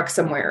a truck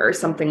somewhere or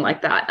something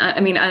like that. I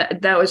mean,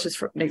 that was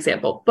just an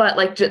example, but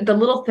like the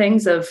little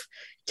things of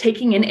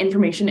taking in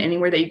information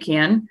anywhere that you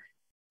can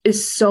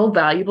is so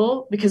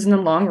valuable, because in the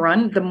long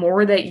run, the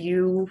more that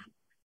you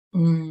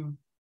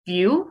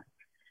view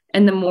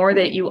and the more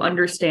that you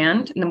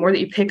understand and the more that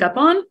you pick up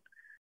on,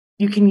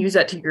 you can use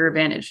that to your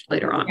advantage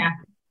later on. Yeah.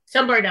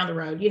 Somewhere down the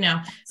road,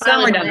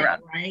 somewhere down the road,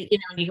 right?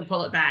 And you can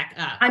pull it back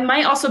up. I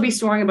might also be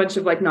storing a bunch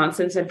of like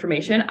nonsense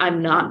information.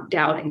 I'm not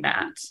doubting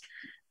that,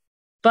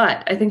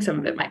 but I think some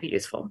of it might be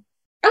useful.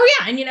 Oh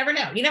yeah. And you never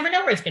know. You never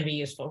know where it's going to be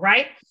useful,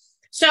 right?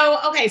 So,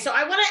 okay. So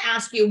I want to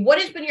ask you,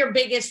 what has been your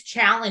biggest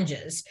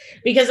challenges?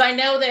 Because I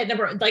know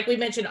that, like we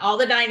mentioned, all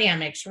the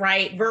dynamics,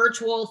 right?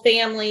 Virtual,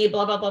 family,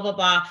 blah, blah, blah, blah,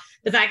 blah.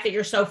 The fact that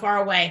you're so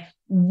far away.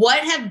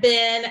 What have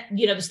been,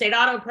 the state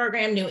auto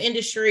program, new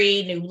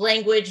industry, new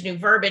language, new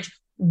verbiage?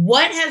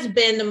 What has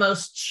been the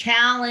most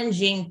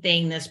challenging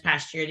thing this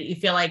past year that you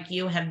feel like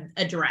you have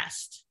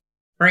addressed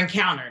or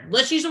encountered?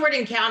 Let's use the word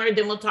encountered,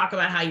 then we'll talk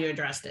about how you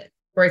addressed it.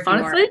 Or if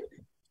honestly,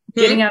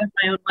 getting out of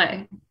my own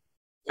way.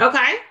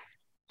 Okay.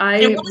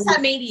 And what does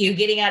that mean to you,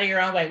 getting out of your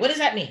own way? What does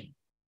that mean?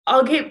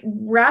 I'll get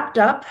wrapped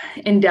up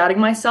in doubting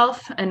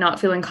myself and not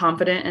feeling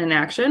confident in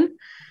action.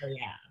 Oh,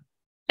 yeah.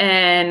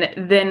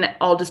 And then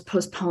I'll just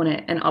postpone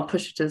it and I'll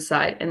push it to the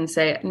side and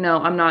say, no,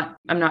 I'm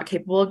not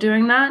capable of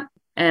doing that.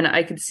 And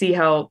I could see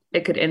how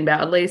it could end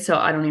badly. So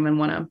I don't even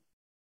want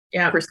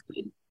to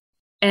proceed.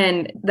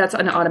 And that's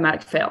an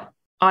automatic fail,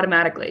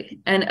 automatically.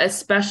 And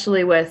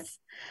especially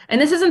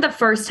and this isn't the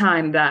first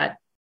time that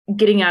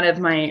getting out of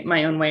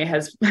my own way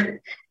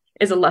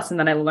is a lesson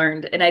that I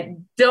learned. And I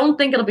don't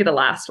think it'll be the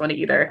last one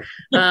either.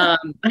 I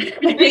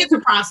think it's a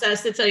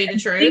process, to tell you the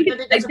truth.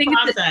 I think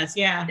it's a process.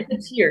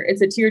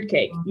 It's a tiered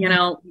cake,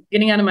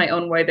 getting out of my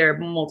own way. There are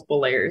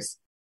multiple layers,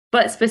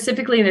 but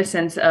specifically in the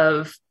sense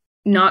of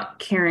not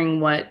caring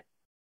what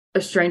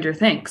a stranger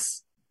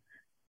thinks.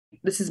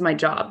 This is my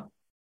job.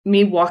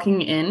 Me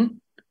walking in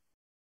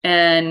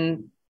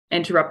and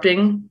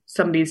interrupting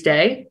somebody's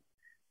day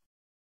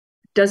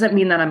doesn't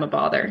mean that I'm a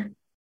bother.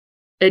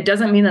 It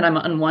doesn't mean that I'm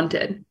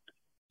unwanted.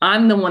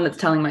 I'm the one that's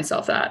telling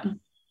myself that.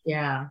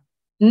 Yeah.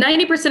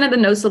 90% of the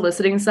no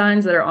soliciting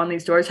signs that are on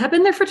these doors have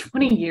been there for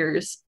 20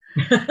 years.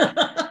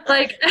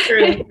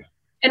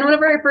 And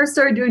whenever I first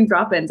started doing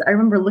drop-ins, I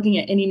remember looking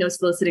at any no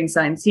soliciting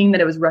sign, seeing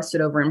that it was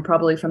rusted over and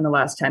probably from the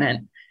last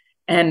tenant,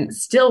 and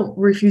still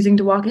refusing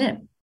to walk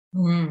in.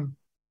 Mm.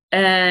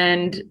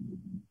 And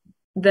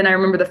then I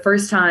remember the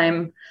first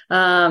time,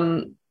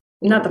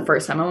 not the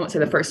first time, I won't say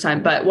the first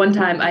time, but one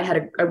time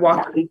I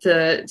walked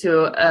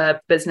to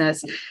a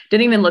business,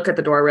 didn't even look at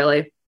the door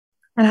really,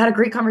 and had a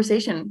great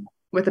conversation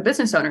with a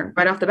business owner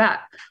right off the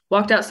bat.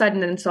 Walked outside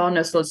and then saw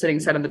no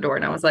soliciting sign on the door.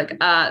 And I was like,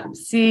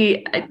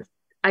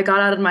 I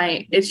got out of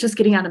it's just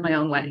getting out of my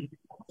own way.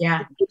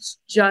 Yeah. It's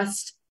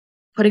just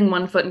putting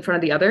one foot in front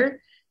of the other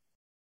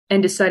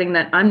and deciding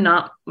that I'm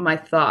not my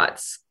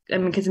thoughts.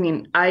 Because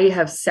I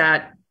have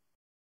sat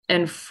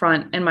in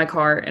my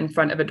car in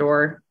front of a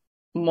door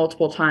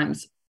multiple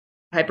times,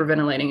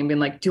 hyperventilating and being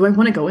like, do I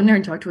want to go in there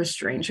and talk to a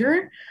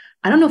stranger?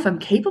 I don't know if I'm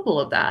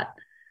capable of that.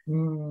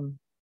 Mm.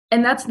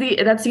 And that's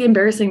the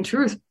embarrassing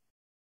truth.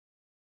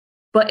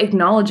 But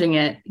acknowledging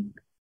it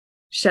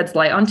sheds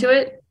light onto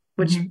it,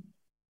 which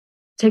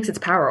takes its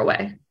power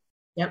away.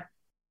 Yep.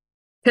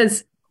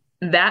 Because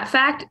that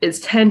fact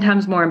is 10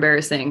 times more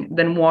embarrassing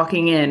than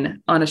walking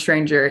in on a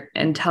stranger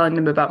and telling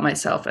them about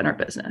myself and our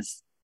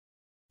business.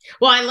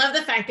 Well, I love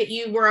the fact that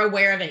you were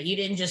aware of it. You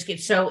didn't just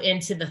get so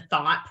into the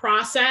thought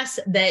process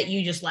that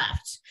you just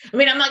left. I'm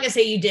not going to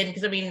say you didn't,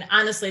 because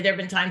honestly, there have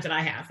been times that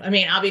I have.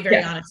 I'll be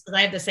very honest, because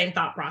I have the same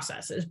thought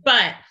processes,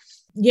 but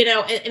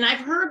and I've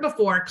heard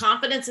before,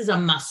 confidence is a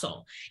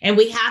muscle and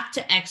we have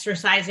to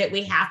exercise it.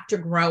 We have to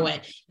grow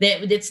it.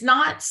 That it's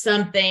not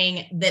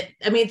something that,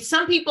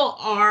 some people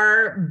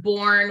are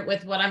born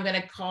with what I'm going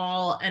to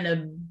call an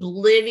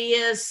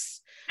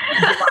oblivious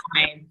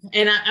mind.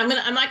 And I'm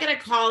not going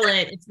to call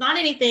it's not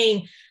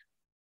anything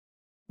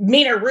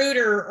mean or rude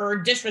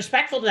or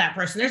disrespectful to that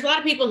person. There's a lot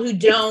of people who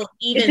don't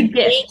even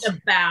think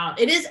about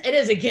it. It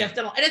is a gift,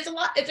 and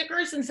it's a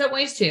curse in some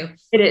ways too.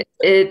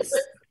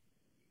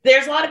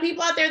 There's a lot of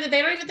people out there that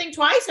they don't even think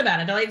twice about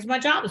it. They're like, it's my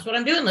job. It's what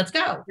I'm doing. Let's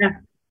go. Yeah.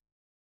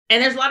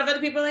 And there's a lot of other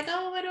people like,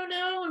 oh, I don't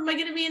know. Am I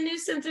going to be a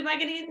nuisance? Am I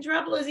going to get in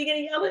trouble? Is he going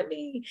to yell at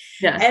me?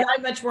 Yeah. And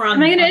I'm much more on.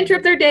 Am I going to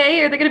interrupt their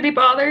day? Are they going to be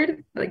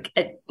bothered?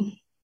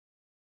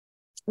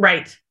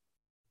 Right.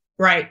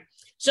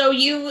 So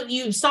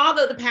you saw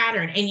the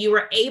pattern, and you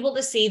were able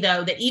to see,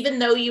 though, that even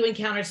though you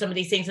encountered some of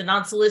these things, a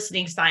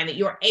non-soliciting sign, that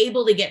you're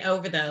able to get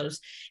over those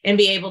and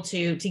be able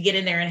to get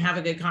in there and have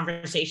a good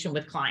conversation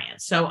with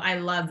clients. So I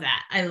love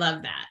that.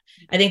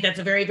 I think that's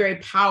a very, very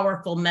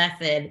powerful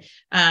method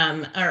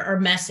or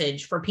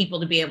message for people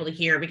to be able to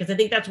hear, because I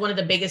think that's one of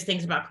the biggest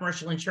things about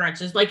commercial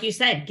insurance is, like you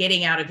said,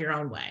 getting out of your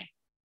own way.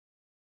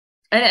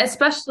 And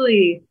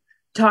especially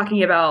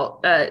talking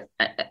about,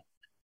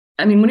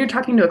 when you're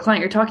talking to a client,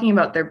 you're talking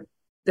about their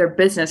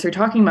business, you're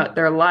talking about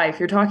their life,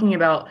 you're talking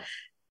about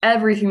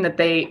everything that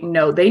they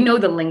know. They know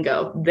the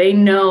lingo. They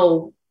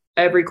know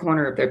every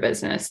corner of their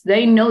business.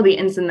 They know the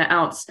ins and the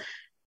outs,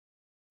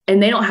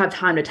 and they don't have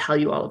time to tell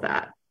you all of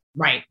that.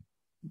 Right.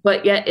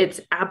 But yet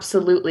it's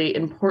absolutely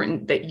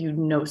important that you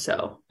know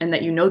so, and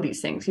that you know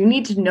these things. You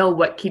need to know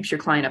what keeps your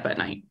client up at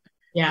night.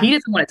 Yeah. He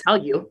doesn't want to tell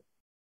you,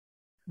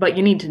 but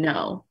you need to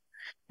know.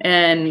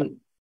 And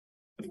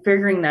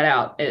figuring that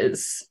out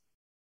is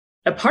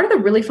a part of the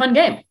really fun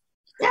game.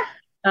 Yeah.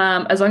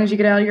 As long as you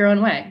get out of your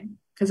own way.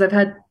 Because I've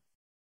had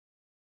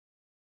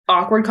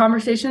awkward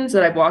conversations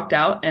that I've walked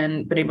out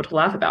and been able to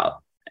laugh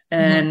about.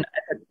 And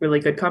I've had really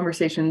good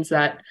conversations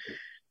that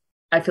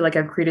I feel like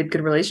I've created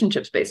good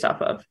relationships based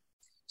off of.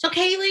 So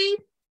Kaylee,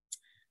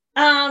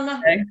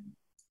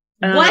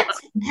 what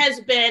has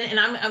been, and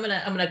I'm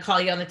gonna call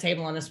you on the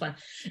table on this one,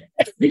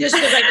 just because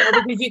I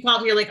know, because you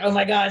called me, you're like, oh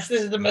my gosh,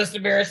 this is the most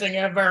embarrassing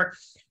ever.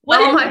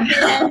 Go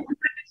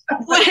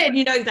ahead,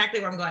 you know exactly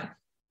where I'm going,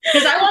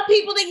 because I want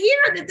people to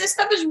hear that this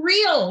stuff is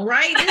real,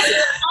 right? This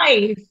is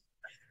life.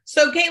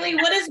 So Kaylee,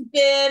 what has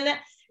been?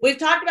 We've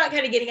talked about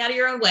kind of getting out of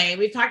your own way.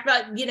 We've talked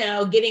about,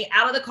 getting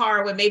out of the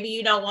car when maybe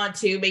you don't want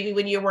to, maybe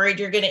when you're worried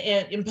you're going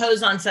to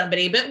impose on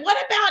somebody. But what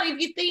about if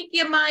you think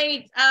you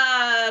might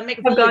make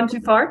a fool? I've gone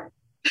too far?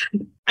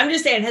 I'm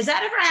just saying, has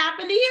that ever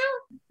happened to you?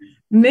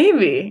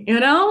 Maybe,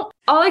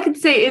 all I could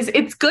say is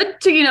it's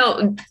good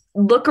to,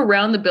 look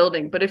around the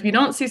building. But if you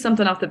don't see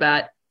something off the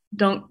bat,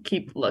 don't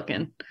keep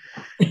looking.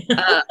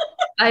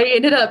 I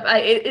ended up,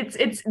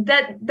 it's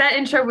that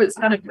intro was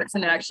kind of quick,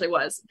 and it actually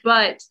was,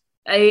 but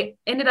I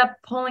ended up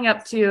pulling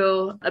up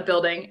to a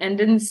building and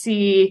didn't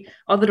see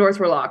all the doors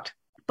were locked,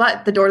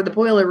 but the door to the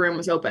boiler room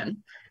was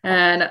open.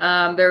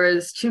 And there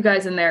was 2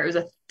 guys in there. It was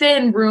a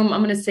thin room.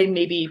 I'm going to say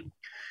maybe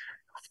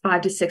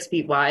 5 to 6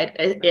 feet wide.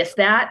 If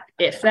that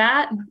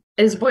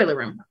is boiler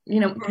room,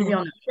 maybe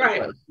I'll know.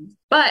 Right.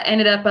 But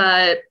ended up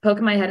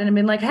poking my head in and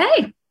being like,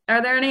 hey,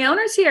 are there any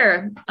owners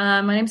here?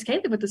 My name's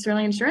Kaylee with the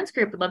Sterling Insurance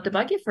Group. I'd love to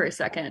bug you for a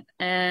second.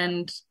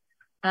 And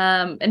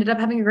ended up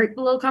having a great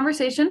little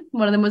conversation.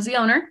 One of them was the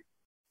owner,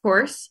 of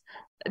course.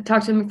 I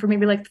talked to him for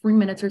maybe like 3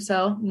 minutes or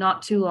so,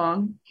 not too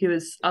long. He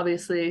was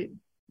obviously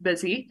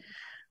busy.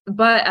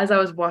 But as I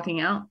was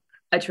walking out,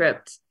 I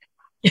tripped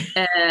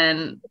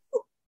and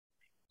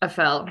I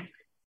fell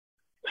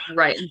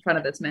right in front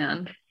of this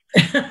man.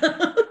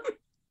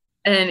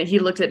 And he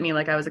looked at me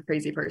like I was a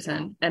crazy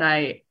person. And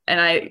I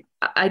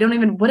don't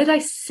even, what did I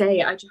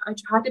say? I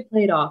tried to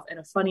play it off in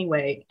a funny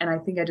way. And I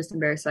think I just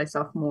embarrassed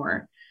myself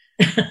more.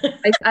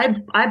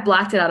 I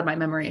blacked it out of my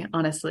memory,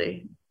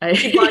 honestly.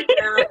 She blacked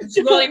it out.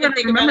 She won't even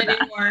think about it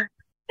anymore.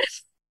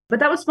 But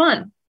that was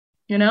fun,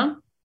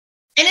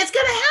 And it's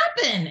going to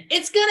happen.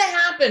 It's going to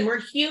happen. We're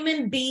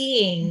human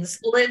beings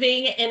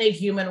living in a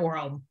human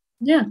world.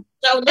 Yeah.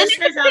 So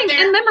listeners out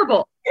there. And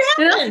memorable.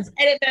 It happens.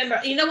 And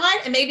you know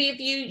what? And maybe if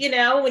you,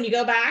 when you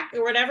go back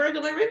or whatever,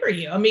 they'll remember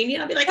you. I mean,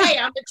 be like, hey,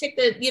 I'm the chick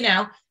that,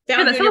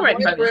 found you in your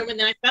boiler room and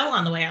then I fell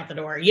on the way out the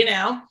door,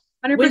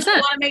 100%. We just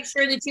want to make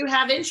sure that you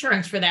have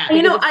insurance for that.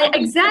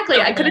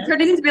 Exactly. I could have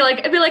turned it into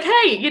I'd be like,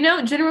 hey,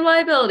 general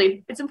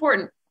liability. It's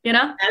important,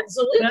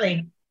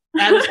 Absolutely.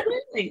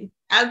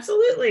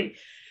 Absolutely.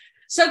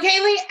 So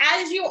Kaylee,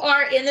 as you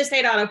are in the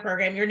state auto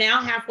program, you're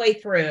now halfway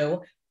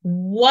through.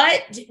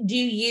 What do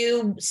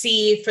you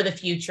see for the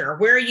future?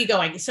 Where are you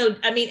going? So,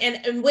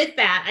 and with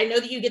that, I know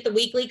that you get the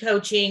weekly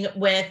coaching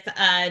with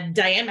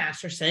Diane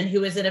Masterson,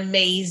 who is an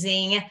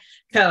amazing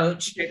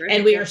coach.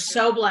 And we are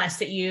so blessed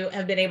that you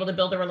have been able to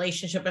build a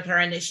relationship with her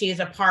and that she is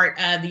a part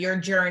of your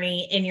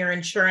journey in your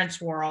insurance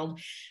world.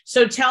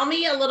 So tell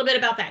me a little bit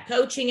about that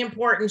coaching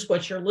importance,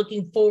 what you're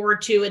looking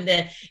forward to in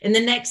the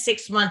next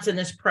 6 months in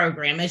this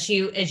program, as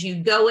you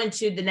go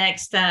into the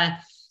next,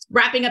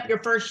 wrapping up your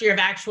first year of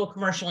actual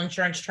commercial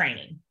insurance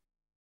training.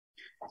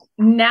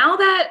 Now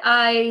that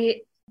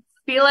I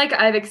feel like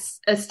I've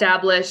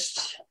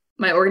established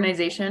my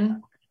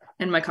organization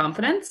and my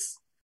confidence,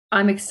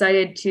 I'm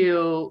excited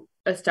to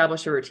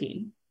establish a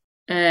routine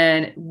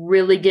and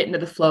really get into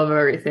the flow of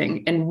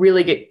everything and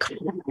really get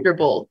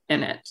comfortable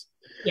in it.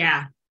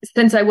 Yeah.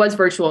 Since I was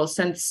virtual,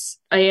 since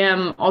I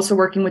am also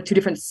working with 2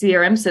 different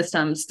CRM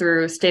systems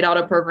through State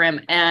Auto Program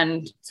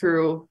and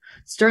through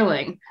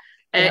Sterling,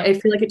 yeah. I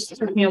feel like it just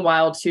took me a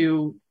while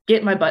to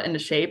get my butt into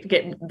shape,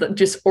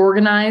 just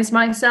organize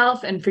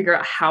myself and figure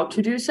out how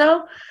to do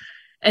so.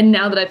 And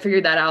now that I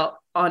figured that out,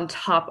 on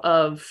top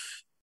of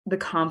the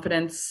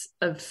confidence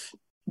of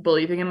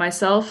believing in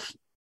myself,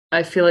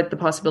 I feel like the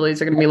possibilities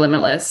are going to be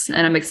limitless.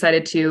 And I'm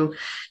excited to,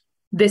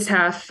 this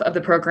half of the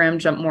program,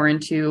 jump more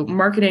into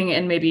marketing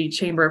and maybe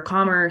Chamber of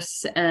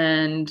Commerce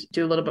and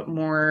do a little bit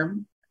more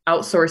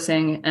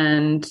outsourcing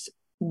and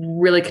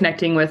really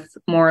connecting with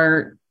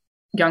more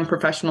young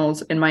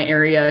professionals in my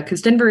area.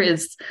 Because Denver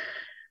is,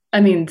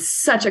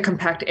 such a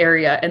compact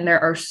area. And there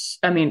are,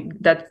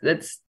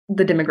 that's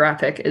the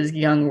demographic is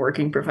young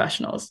working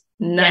professionals,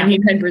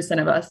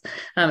 99% of us,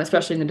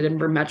 especially in the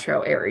Denver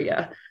metro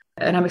area.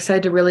 And I'm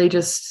excited to really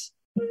just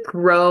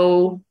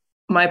grow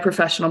my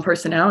professional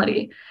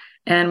personality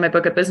and my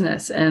book of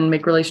business and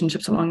make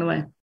relationships along the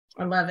way.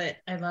 I love it.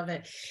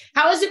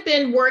 How has it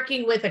been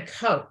working with a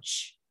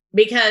coach?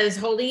 Because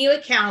holding you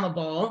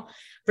accountable,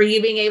 for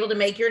you being able to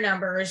make your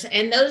numbers.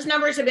 And those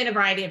numbers have been a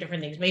variety of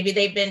different things. Maybe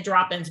they've been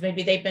drop-ins,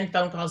 maybe they've been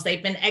phone calls,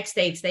 they've been X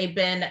dates, they've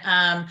been,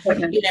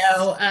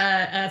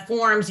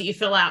 forms that you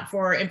fill out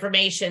for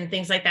information,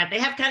 things like that. They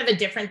have kind of a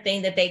different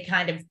thing that they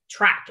kind of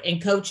track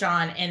and coach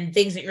on, and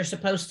things that you're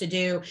supposed to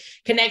do,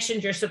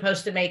 connections you're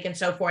supposed to make, and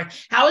so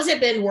forth. How has it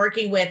been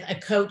working with a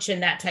coach in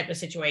that type of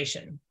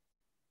situation?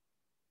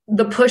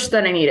 The push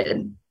that I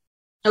needed.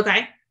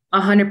 Okay.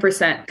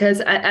 100%.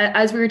 Because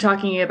as we were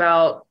talking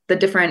about the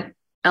different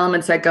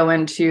elements that go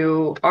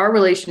into our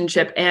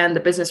relationship and the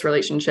business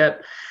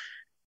relationship,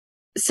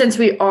 since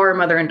we are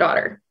mother and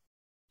daughter,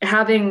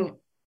 having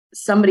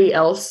somebody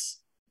else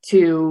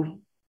to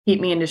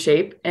keep me into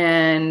shape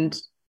and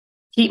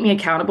keep me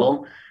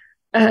accountable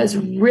has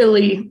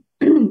really,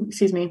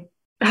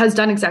 has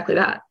done exactly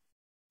that.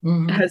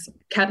 Mm-hmm. Has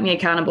kept me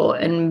accountable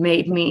and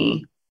made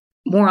me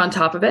more on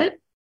top of it,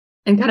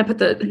 and kind of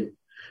put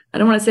I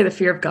don't want to say the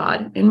fear of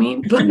God in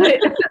me,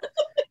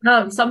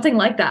 but something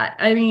like that.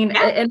 I mean,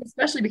 and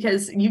especially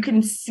because you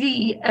can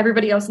see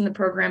everybody else in the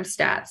program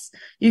stats.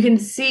 You can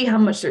see how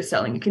much they're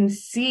selling. You can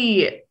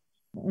see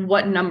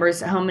what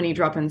numbers, how many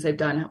drop-ins they've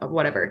done,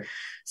 whatever.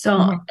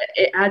 So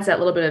it adds that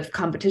little bit of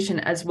competition,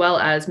 as well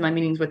as my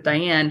meetings with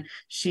Diane.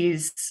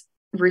 She's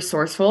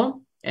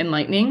resourceful,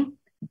 enlightening,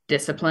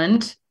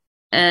 disciplined,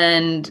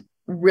 and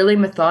really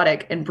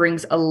methodic, and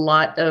brings a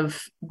lot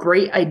of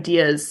great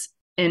ideas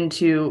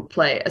into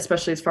play,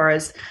 especially as far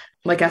as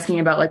like asking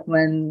about like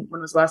when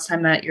was the last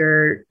time that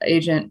your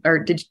agent, or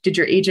did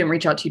your agent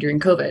reach out to you during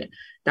COVID?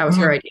 That was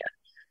her idea.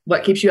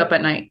 What keeps you up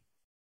at night?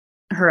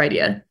 Her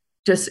idea.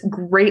 Just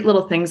great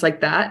little things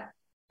like that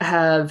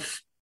have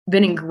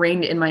been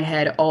ingrained in my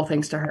head, all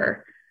thanks to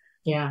her.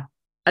 Yeah.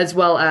 As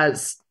well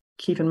as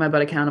keeping my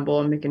butt accountable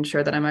and making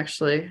sure that I'm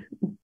actually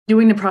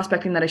doing the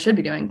prospecting that I should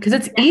be doing. Because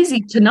it's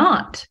easy to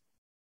not.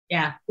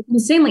 Yeah. It's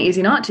insanely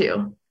easy not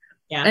to.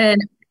 Yeah.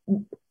 And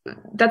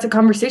that's a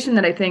conversation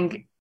that I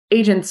think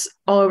agents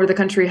all over the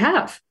country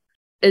have,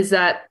 is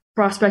that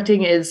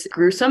prospecting is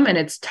gruesome and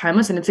it's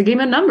timeless and it's a game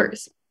of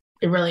numbers.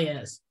 It really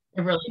is.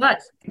 It really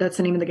is. That's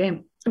the name of the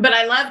game. But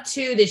I love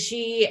too that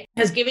she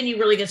has given you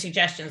really good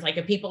suggestions. Like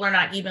if people are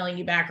not emailing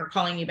you back or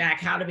calling you back,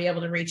 how to be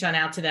able to reach on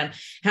out to them,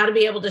 how to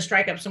be able to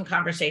strike up some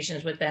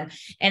conversations with them.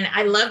 And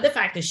I love the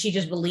fact that she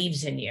just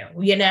believes in you,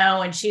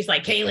 and she's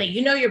like, Kaylee,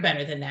 you're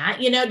better than that.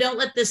 Don't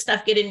let this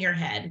stuff get in your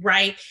head.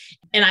 Right.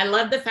 And I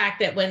love the fact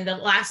that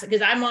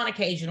because I'm on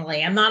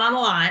occasionally, I'm not on a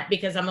lot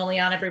because I'm only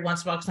on every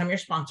once in a while because I'm your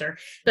sponsor.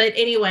 But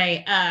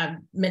anyway,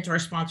 mentor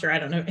sponsor, I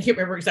don't know. I can't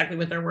remember exactly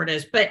what their word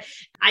is. But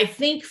I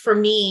think for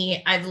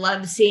me, I've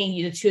loved seeing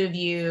the two of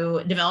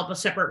you develop a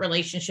separate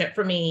relationship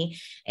for me,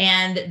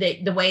 and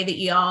the way that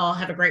you all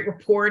have a great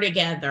rapport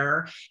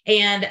together,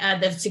 and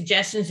the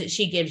suggestions that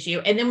she gives you.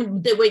 And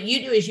then what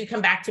you do is you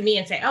come back to me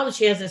and say, oh,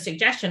 she has a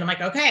suggestion. I'm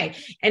like, okay.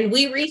 And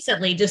we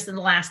recently, just in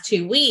the last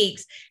 2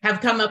 weeks, have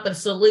come up with a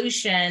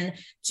solution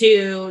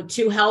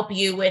to help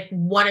you with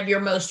one of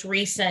your most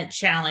recent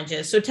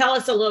challenges. So tell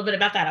us a little bit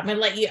about that. I'm going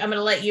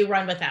to let you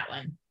run with that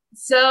one.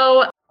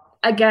 So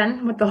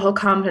again, with the whole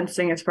confidence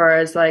thing, as far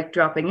as like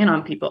dropping in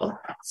on people.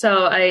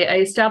 So I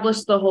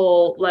established the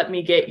whole, let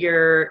me get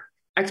your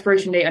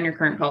expiration date on your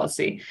current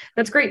policy.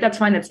 That's great. That's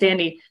fine. That's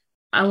dandy.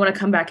 I want to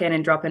come back in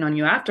and drop in on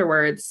you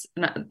afterwards,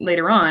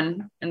 later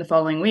on in the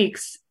following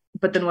weeks.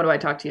 But then what do I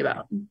talk to you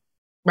about?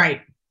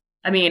 Right.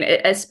 I mean,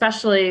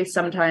 especially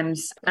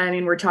sometimes,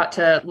 we're taught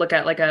to look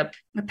at like a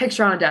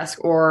picture on a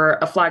desk or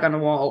a flag on a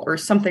wall or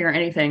something or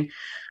anything.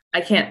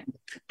 I can't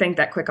think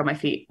that quick on my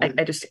feet.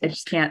 I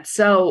just can't.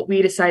 So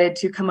we decided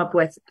to come up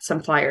with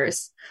some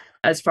flyers,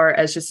 as far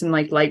as just some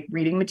like light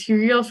reading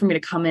material for me to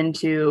come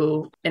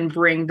into and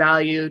bring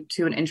value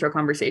to an intro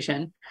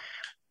conversation.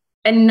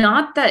 And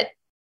not that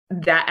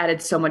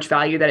added so much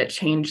value that it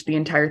changed the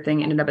entire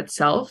thing in and of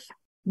itself,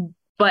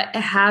 but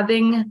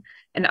having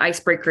an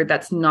icebreaker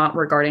that's not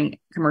regarding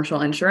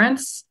commercial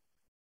insurance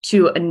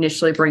to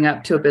initially bring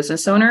up to a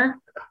business owner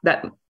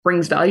that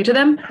brings value to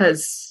them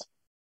has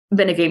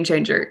been a game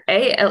changer.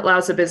 It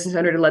allows a business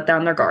owner to let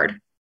down their guard,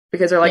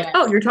 because they're like,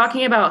 oh, you're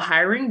talking about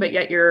hiring, but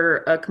yet you're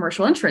a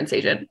commercial insurance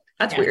agent.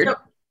 That's weird.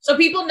 So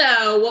people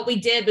know what we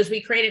did was we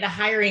created a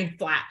hiring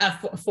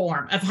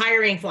form of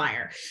hiring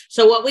flyer.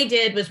 So what we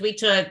did was we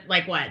took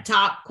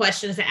top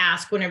questions to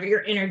ask whenever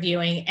you're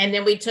interviewing. And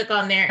then we took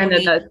on there and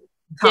we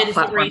did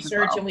some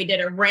research and we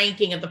did a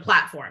ranking of the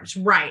platforms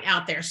right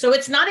out there. So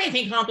it's not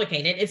anything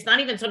complicated. It's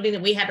not even something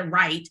that we had to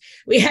write.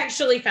 We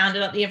actually found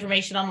the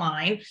information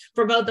online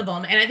for both of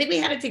them. And I think we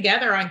had it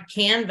together on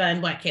Canva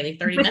in Kaylee,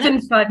 30 minutes?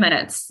 Within 5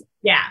 minutes.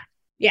 Yeah.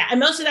 Yeah.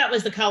 And most of that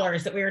was the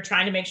colors that we were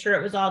trying to make sure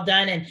it was all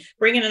done and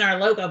bringing in our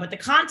logo, but the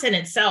content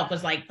itself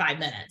was like 5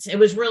 minutes. It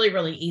was really,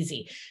 really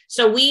easy.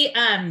 So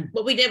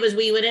what we did was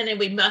we went in and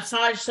we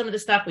massaged some of the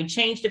stuff. We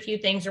changed a few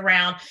things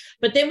around,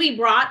 but then we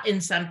brought in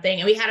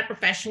something and we had it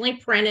professionally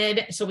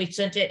printed. So we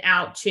sent it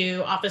out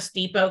to Office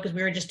Depot because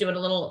we were just doing a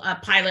little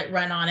pilot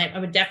run on it. I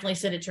would definitely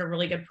send it to a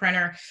really good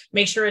printer,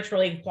 make sure it's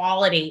really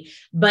quality,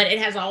 but it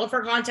has all of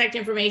her contact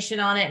information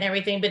on it and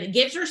everything, but it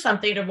gives her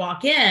something to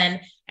walk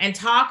in and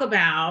talk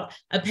about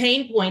a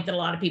pain point that a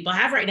lot of people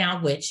have right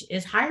now, which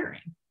is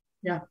hiring.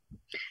 Yeah.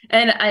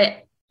 And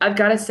I've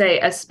got to say,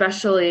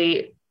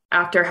 especially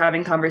after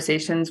having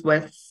conversations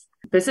with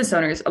business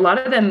owners, a lot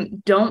of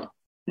them don't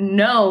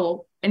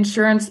know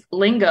insurance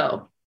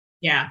lingo.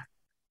 Yeah.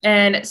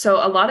 And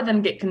so a lot of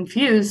them get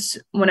confused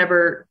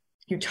whenever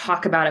you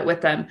talk about it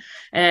with them.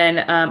 And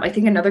I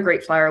think another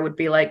great flyer would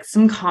be like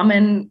some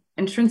common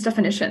insurance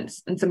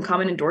definitions and some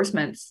common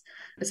endorsements,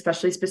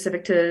 especially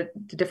specific to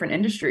different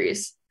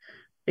industries,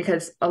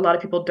 because a lot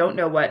of people don't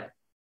know what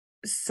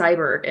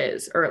cyber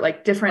is, or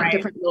like different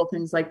little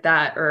things like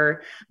that,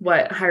 or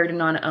what hired and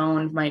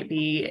non-owned might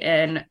be.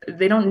 And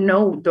they don't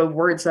know the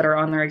words that are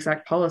on their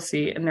exact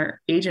policy, and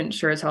their agent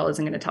sure as hell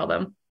isn't going to tell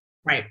them.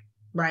 Right.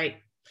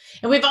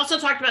 And we've also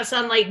talked about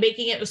some like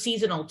making it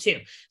seasonal too.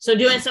 So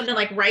doing something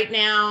like right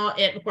now,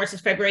 of course,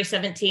 it's February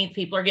 17th.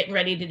 People are getting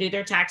ready to do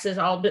their taxes.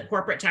 All the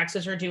corporate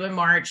taxes are due in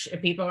March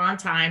if people are on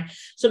time.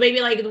 So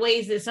maybe like the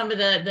ways that some of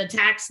the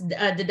tax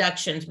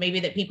deductions, maybe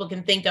that people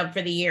can think of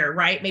for the year,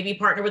 right? Maybe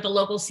partner with a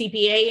local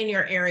CPA in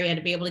your area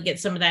to be able to get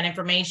some of that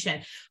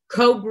information.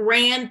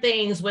 Co-brand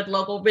things with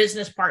local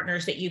business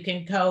partners that you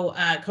can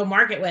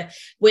co-market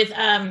with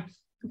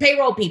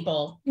payroll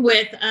people,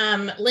 with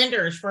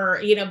lenders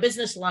for,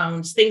 business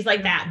loans, things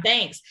like that,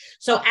 banks.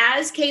 So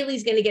as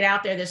Kaylee's going to get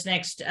out there this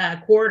next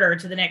quarter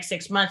to the next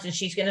 6 months, and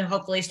she's going to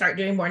hopefully start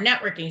doing more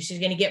networking, she's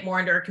going to get more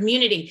into her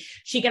community.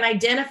 She can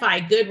identify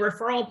good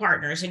referral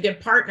partners and good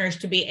partners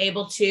to be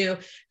able to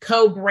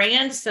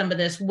co-brand some of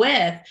this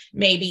with,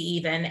 maybe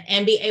even,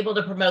 and be able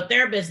to promote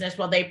their business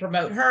while they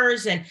promote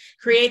hers and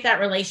create that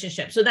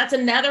relationship. So that's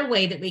another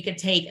way that we could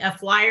take a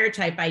flyer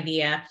type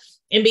idea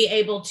and be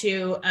able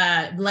to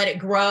let it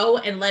grow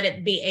and let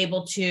it be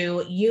able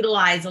to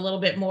utilize a little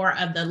bit more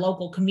of the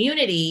local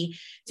community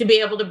to be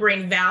able to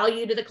bring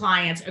value to the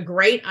clients, a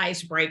great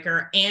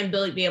icebreaker, and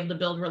be able to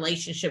build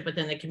relationship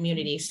within the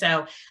community.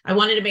 So I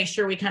wanted to make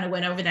sure we kind of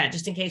went over that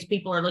just in case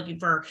people are looking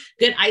for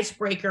good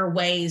icebreaker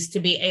ways to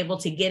be able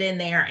to get in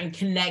there and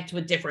connect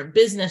with different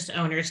business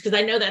owners, because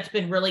I know that's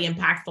been really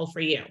impactful for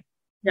you.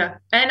 Yeah.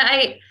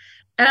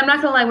 And I'm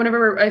not going to lie,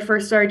 whenever I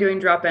first started doing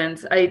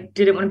drop-ins, I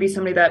didn't want to be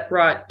somebody that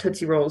brought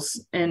Tootsie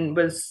Rolls and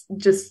was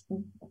just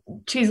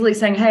cheesily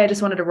saying, hey, I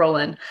just wanted to roll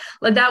in.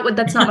 Like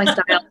that's not my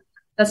style.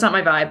 That's not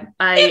my vibe.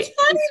 It's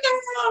funny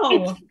though.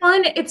 It's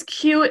fun, it's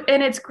cute,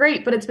 and it's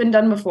great, but it's been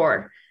done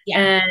before.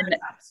 Yeah. And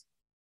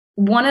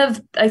one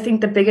of, I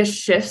think, the biggest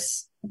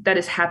shifts that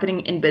is happening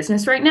in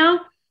business right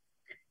now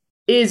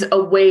is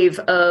a wave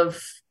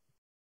of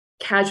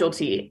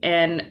casualty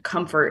and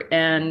comfort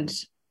and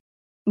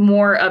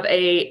more of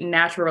a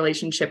natural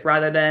relationship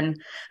rather than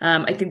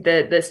I think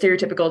the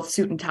stereotypical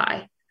suit and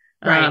tie.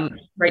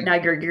 Right now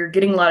you're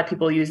getting a lot of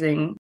people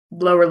using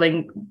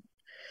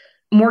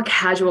more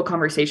casual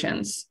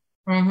conversations.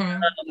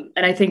 And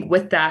I think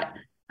with that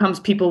comes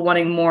people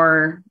wanting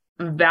more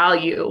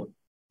value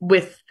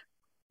with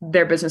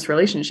their business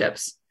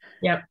relationships.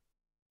 Yep.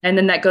 And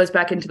then that goes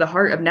back into the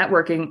heart of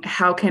networking.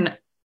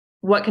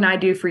 What can I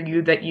do for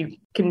you that you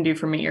can do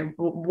for me? Or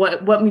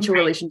what mutual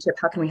relationship,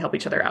 how can we help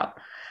each other out?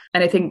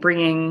 And I think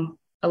bringing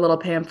a little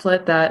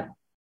pamphlet that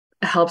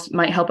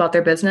might help out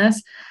their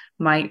business,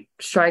 might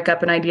strike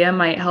up an idea,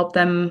 might help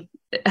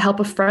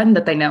a friend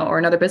that they know or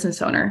another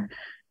business owner.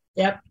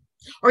 Yep.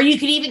 Or you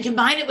could even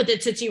combine it with the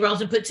Tootsie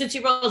Rolls and put Tootsie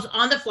Rolls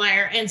on the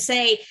flyer and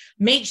say,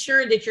 make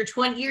sure that your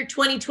year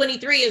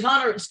 2023 is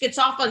on or gets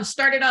off on,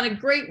 started on a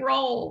great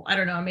roll. I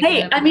don't know.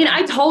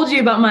 I told you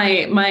about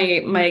my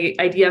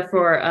idea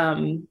for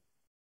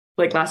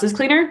like glasses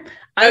cleaner.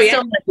 I still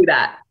want to do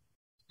that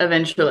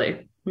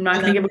eventually. I'm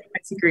not going to give away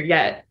my secret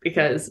yet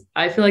because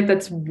I feel like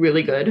that's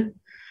really good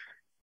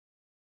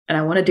and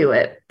I want to do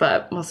it,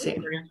 but we'll see.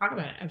 We're going to talk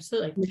about it.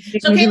 Absolutely.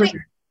 So Kaylee,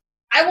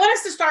 I want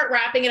us to start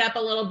wrapping it up a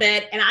little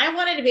bit. And I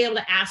wanted to be able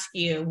to ask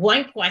you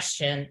one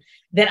question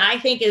that I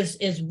think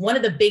is one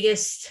of the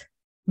biggest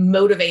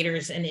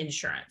motivators in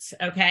insurance.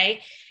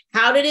 Okay.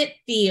 How did it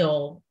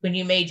feel when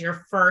you made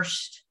your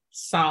first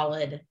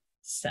solid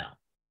sell?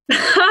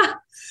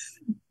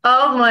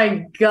 Oh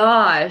my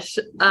gosh.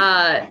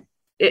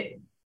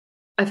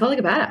 I felt like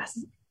a badass.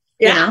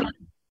 Yeah.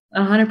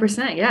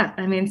 100%. Yeah.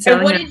 I mean,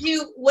 so what did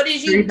you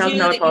do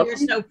that you were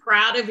so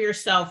proud of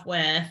yourself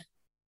with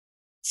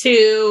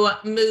to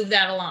move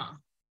that along?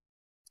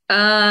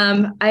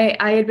 I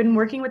had been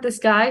working with this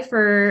guy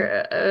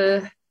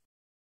for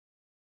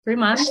 3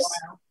 months.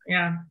 Wow.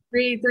 Yeah.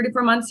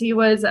 34 months. He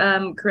was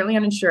currently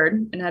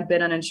uninsured and had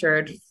been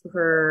uninsured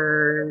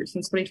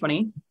since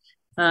 2020.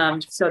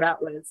 So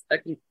that was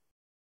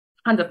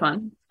tons of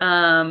fun.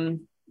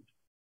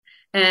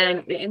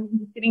 And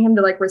getting him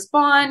to like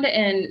respond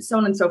and so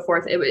on and so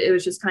forth. It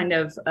was just kind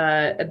of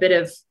a bit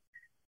of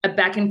a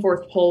back and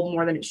forth pull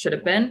more than it should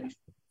have been.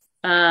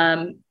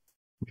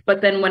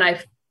 But then when I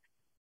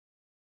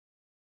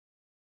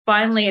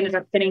finally ended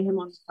up getting him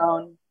on the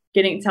phone,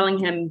 telling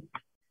him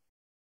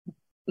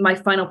my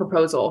final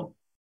proposal,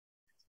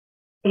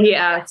 he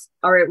asked,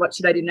 all right, what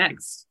should I do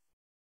next?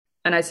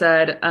 And I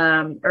said,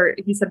 or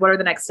he said, what are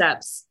the next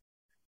steps?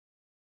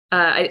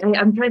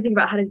 I'm trying to think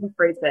about how to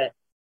phrase it.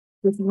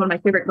 this is one of my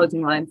favorite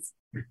closing lines.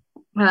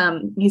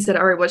 He said,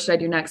 all right, what should I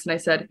do next? And I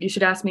said, you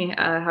should ask me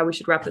how we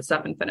should wrap this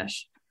up and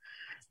finish.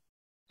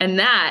 And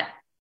that,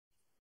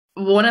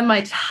 one of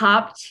my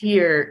top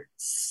tier,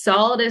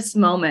 solidest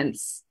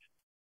moments,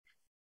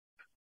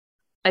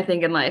 I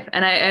think, in life.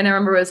 And I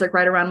remember it was like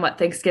right around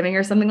Thanksgiving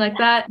or something like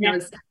that. Yeah.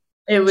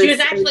 She was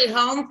actually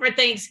home for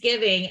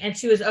Thanksgiving, and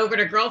she was over at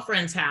a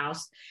girlfriend's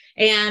house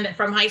and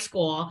from high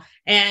school.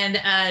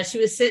 And she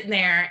was sitting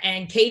there,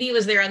 and Katie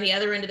was there on the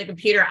other end of the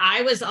computer.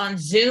 I was on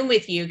Zoom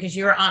with you because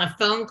you were on a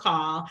phone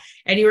call,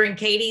 and you were in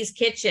Katie's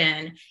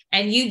kitchen,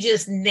 and you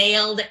just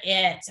nailed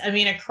it. I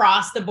mean,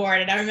 across the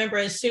board. And I remember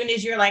as soon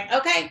as you're like,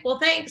 okay, well,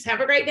 thanks, have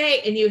a great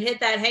day, and you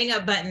hit that hang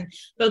up button,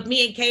 both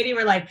me and Katie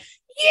were like,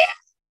 yeah.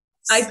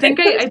 I think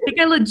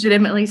I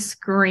legitimately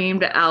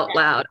screamed out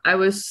loud. I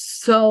was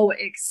so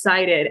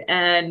excited,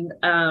 and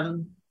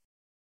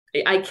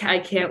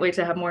I can't wait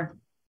to have more.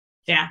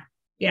 Yeah.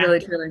 Really,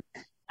 truly.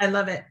 I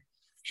love it.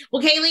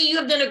 Well, Kaylee, you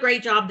have done a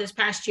great job this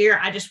past year.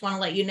 I just want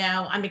to let you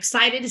know, I'm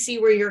excited to see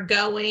where you're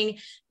going,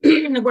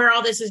 where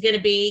all this is going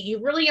to be.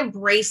 You really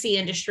embrace the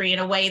industry in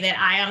a way that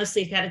I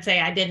honestly got to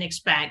say I didn't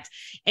expect.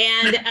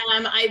 And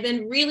I've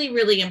been really,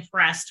 really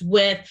impressed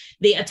with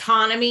the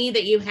autonomy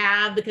that you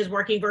have, because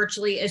working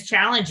virtually is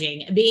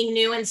challenging. Being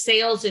new in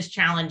sales is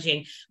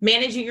challenging.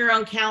 Managing your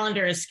own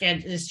calendar is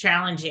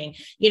challenging.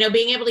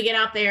 Being able to get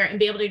out there and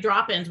be able to do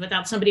drop-ins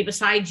without somebody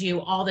beside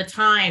you all the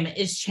time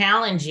is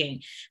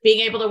challenging. Being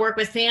able to work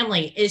with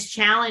family is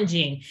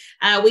challenging.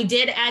 We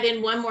did add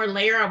in one more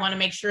layer I want to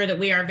make sure that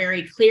we are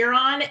very clear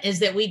on, is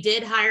that we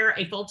did hire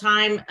a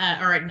full-time,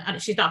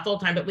 she's not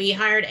full-time, but we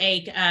hired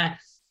a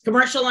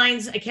commercial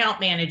lines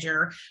account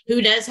manager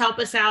who does help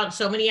us out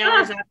so many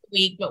hours out of the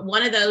week. But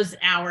one of those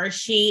hours,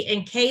 she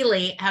and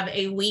Kaylee have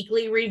a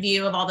weekly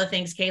review of all the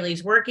things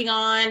Kaylee's working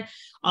on,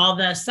 all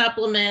the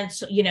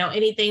supplements,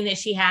 anything that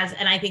she has.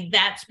 And I think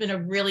that's been a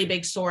really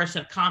big source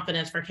of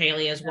confidence for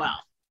Kaylee as well.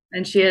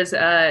 And she is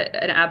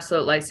an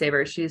absolute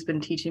lifesaver. She's been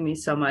teaching me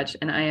so much,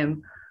 and I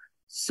am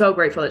so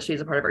grateful that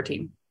she's a part of our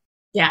team.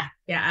 Yeah,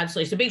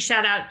 absolutely. So big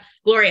shout out,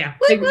 Gloria.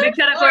 Big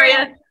shout out,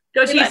 Gloria.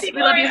 Go Chiefs. We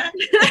love you.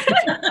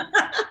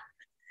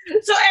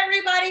 So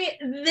everybody,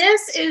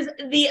 this is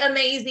the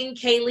amazing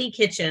Kaylee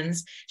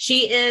Kitchens.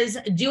 She is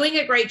doing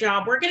a great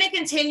job. We're going to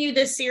continue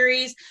this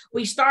series.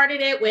 We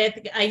started it with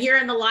a year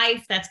in the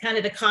life. That's kind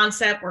of the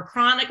concept. We're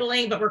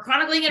chronicling, but we're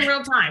chronicling in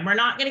real time. We're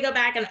not going to go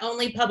back and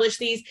only publish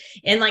these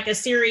in like a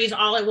series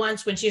all at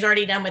once when she's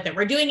already done with it.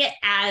 We're doing it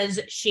as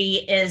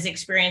she is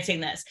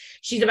experiencing this.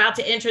 She's about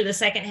to enter the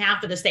second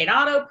half of the state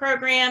auto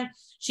program.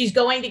 She's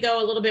going to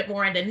go a little bit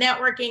more into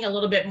networking, a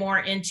little bit more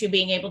into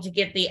being able to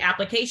get the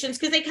applications,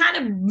 because they kind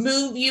of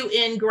move you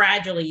in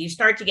gradually. You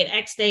start to get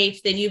X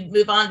dates, then you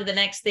move on to the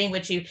next thing,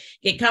 which you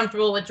get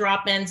comfortable with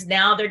drop-ins.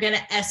 Now they're going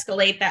to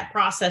escalate that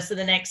process in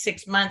the next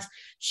 6 months.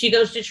 She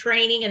goes to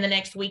training in the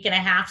next week and a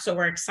half. So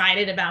we're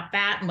excited about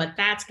that and what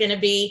that's going to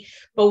be.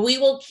 But we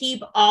will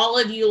keep all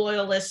of you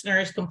loyal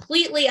listeners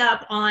completely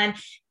up on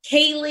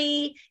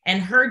Kaylee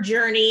and her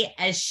journey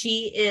as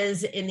she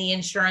is in the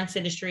insurance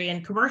industry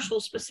and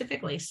commercial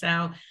specifically.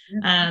 So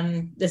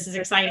this is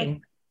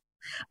exciting.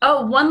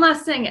 Oh, one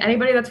last thing.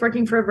 Anybody that's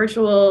working for a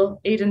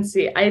virtual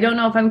agency, I don't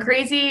know if I'm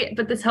crazy,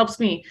 but this helps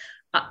me.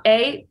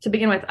 To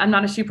begin with, I'm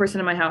not a shoe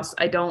person in my house.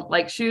 I don't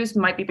like shoes.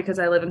 Might be because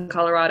I live in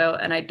Colorado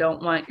and I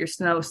don't want your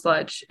snow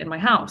sludge in my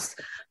house.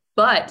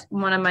 But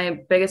one of my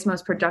biggest,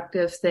 most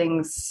productive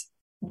things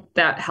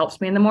that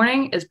helps me in the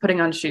morning is putting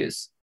on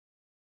shoes.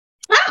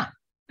 Ah.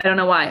 I don't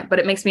know why, but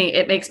it makes me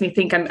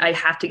think I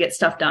have to get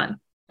stuff done.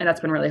 And that's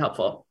been really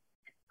helpful.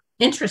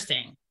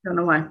 Interesting. I don't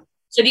know why.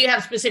 So do you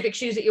have specific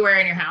shoes that you wear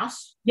in your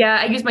house? Yeah,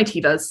 I use my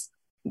Tevas.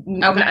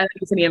 Okay. I don't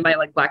use any of my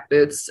like black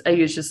boots. I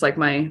use just like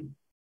it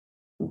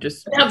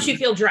helps you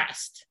feel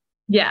dressed.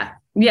 Yeah.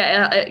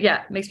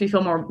 It makes me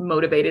feel more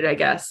motivated, I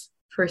guess,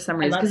 for some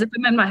reason. Because if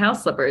I'm in my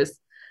house slippers,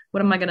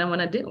 what am I going to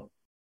want to do?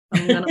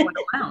 I'm going to want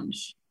to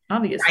lounge,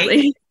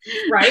 obviously.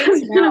 Right?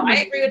 No, I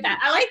agree with that.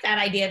 I like that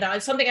idea, though.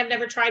 It's something I've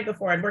never tried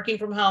before. And working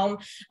from home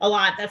a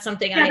lot, that's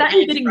something I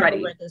getting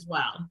ready with as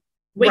well.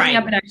 Waking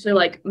up and actually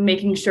like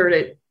making sure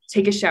to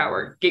take a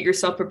shower, get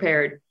yourself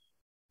prepared,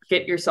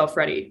 get yourself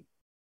ready.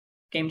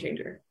 Game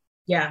changer.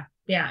 Yeah.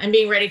 And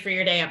being ready for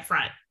your day up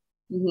front.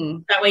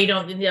 Mm-hmm. That way you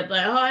don't end up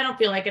like, oh, I don't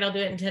feel like it. I'll do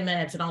it in 10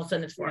 minutes. And all of a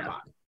sudden it's 4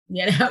 o'clock,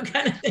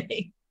 kind of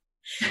thing.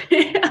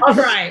 All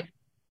right.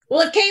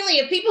 Well,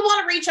 if people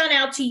want to reach on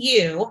out to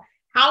you,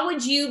 how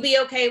would you be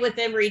okay with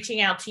them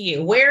reaching out to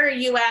you? Where are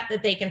you at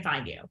that they can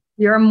find you?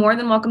 You're more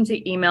than welcome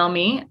to email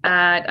me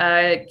at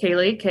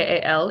Kaleigh,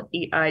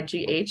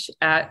 KALEIGH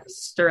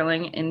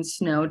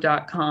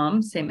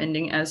 @sterlingandsnow.com. Same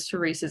ending as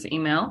Teresa's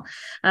email.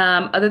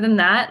 Other than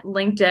that,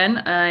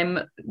 LinkedIn, I'm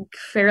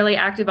fairly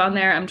active on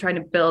there. I'm trying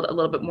to build a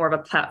little bit more of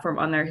a platform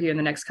on there here in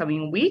the next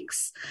coming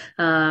weeks.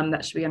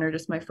 That should be under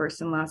just my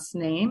first and last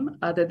name.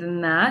 Other than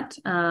that,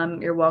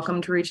 you're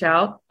welcome to reach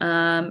out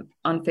on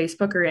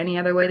Facebook or any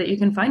other way that you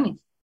can find me.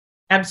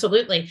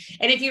 Absolutely.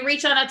 And if you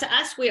reach out to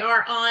us, we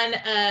are on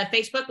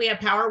Facebook. We have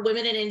Power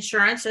Women in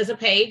Insurance as a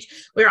page.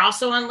 We're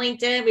also on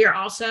LinkedIn. We are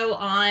also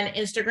on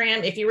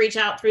Instagram. If you reach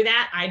out through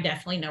that, I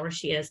definitely know where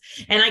she is.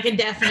 And I can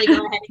definitely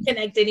go ahead and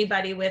connect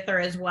anybody with her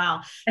as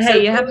well. Hey, so,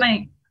 you have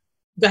my...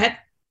 Go ahead.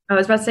 I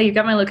was about to say, you've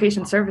got my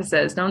location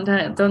services. Don't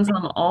tell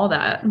them all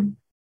that.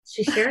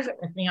 She shares it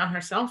with me on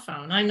her cell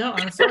phone. I know.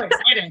 I'm so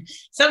excited.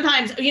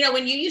 Sometimes,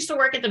 when you used to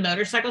work at the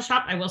motorcycle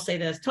shop, I will say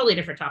this, totally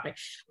different topic.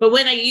 But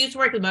when I used to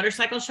work at the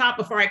motorcycle shop,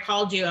 before I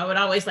called you, I would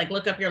always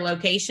look up your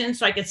location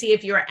so I could see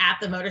if you were at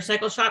the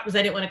motorcycle shop, because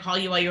I didn't want to call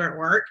you while you were at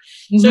work.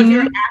 Mm-hmm. So if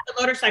you're at the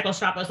motorcycle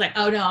shop, I was like,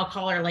 oh no, I'll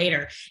call her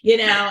later,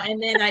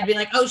 and then I'd be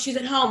like, oh, she's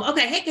at home.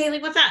 Okay. Hey,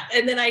 Kaylee, what's up?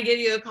 And then I give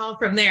you a call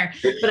from there.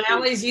 But I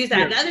always use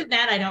that. Other than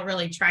that, I don't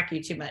really track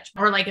you too much.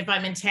 Or if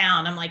I'm in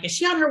town, I'm like, is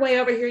she on her way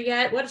over here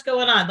yet? What's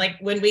going on? Like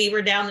when we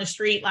were down the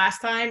street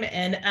last time,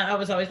 and I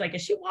was always like,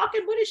 is she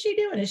walking? What is she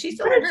doing? Is she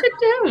still What is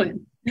she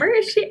doing? Where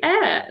is she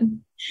at?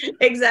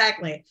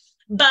 Exactly.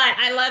 But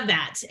I love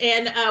that.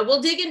 And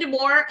we'll dig into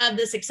more of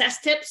the success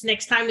tips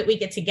next time that we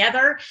get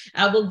together.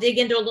 We'll dig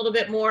into a little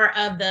bit more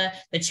of the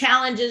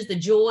challenges, the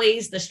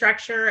joys, the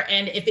structure.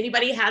 And if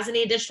anybody has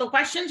any additional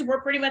questions,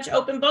 we're pretty much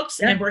open books,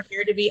 and we're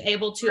here to be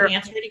able to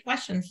answer any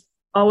questions.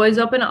 Always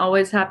open,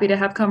 always happy to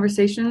have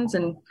conversations,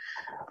 and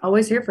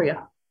always here for you.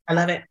 I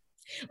love it.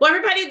 Well,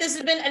 everybody, this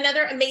has been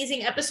another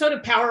amazing episode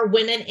of Power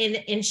Women in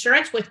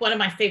Insurance with one of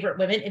my favorite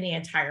women in the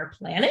entire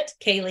planet,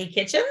 Kaylee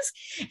Kitchens.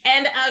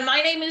 And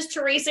my name is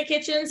Teresa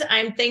Kitchens.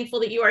 I'm thankful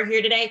that you are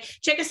here today.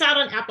 Check us out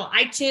on Apple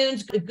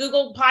iTunes,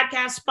 Google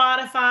Podcasts,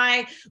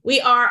 Spotify. We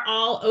are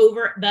all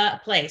over the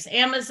place.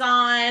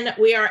 Amazon,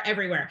 we are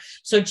everywhere.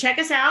 So check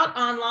us out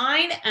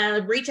online.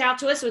 Reach out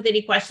to us with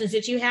any questions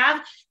that you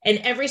have. And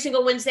every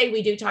single Wednesday,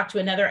 we do talk to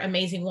another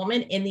amazing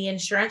woman in the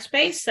insurance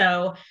space.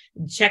 So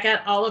check out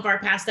all of our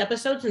past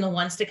episodes and the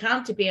ones to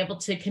come to be able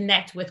to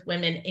connect with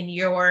women in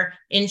your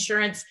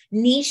insurance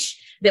niche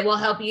that will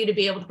help you to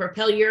be able to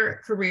propel your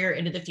career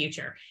into the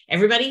future.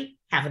 Everybody,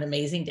 have an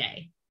amazing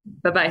day.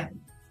 Bye-bye.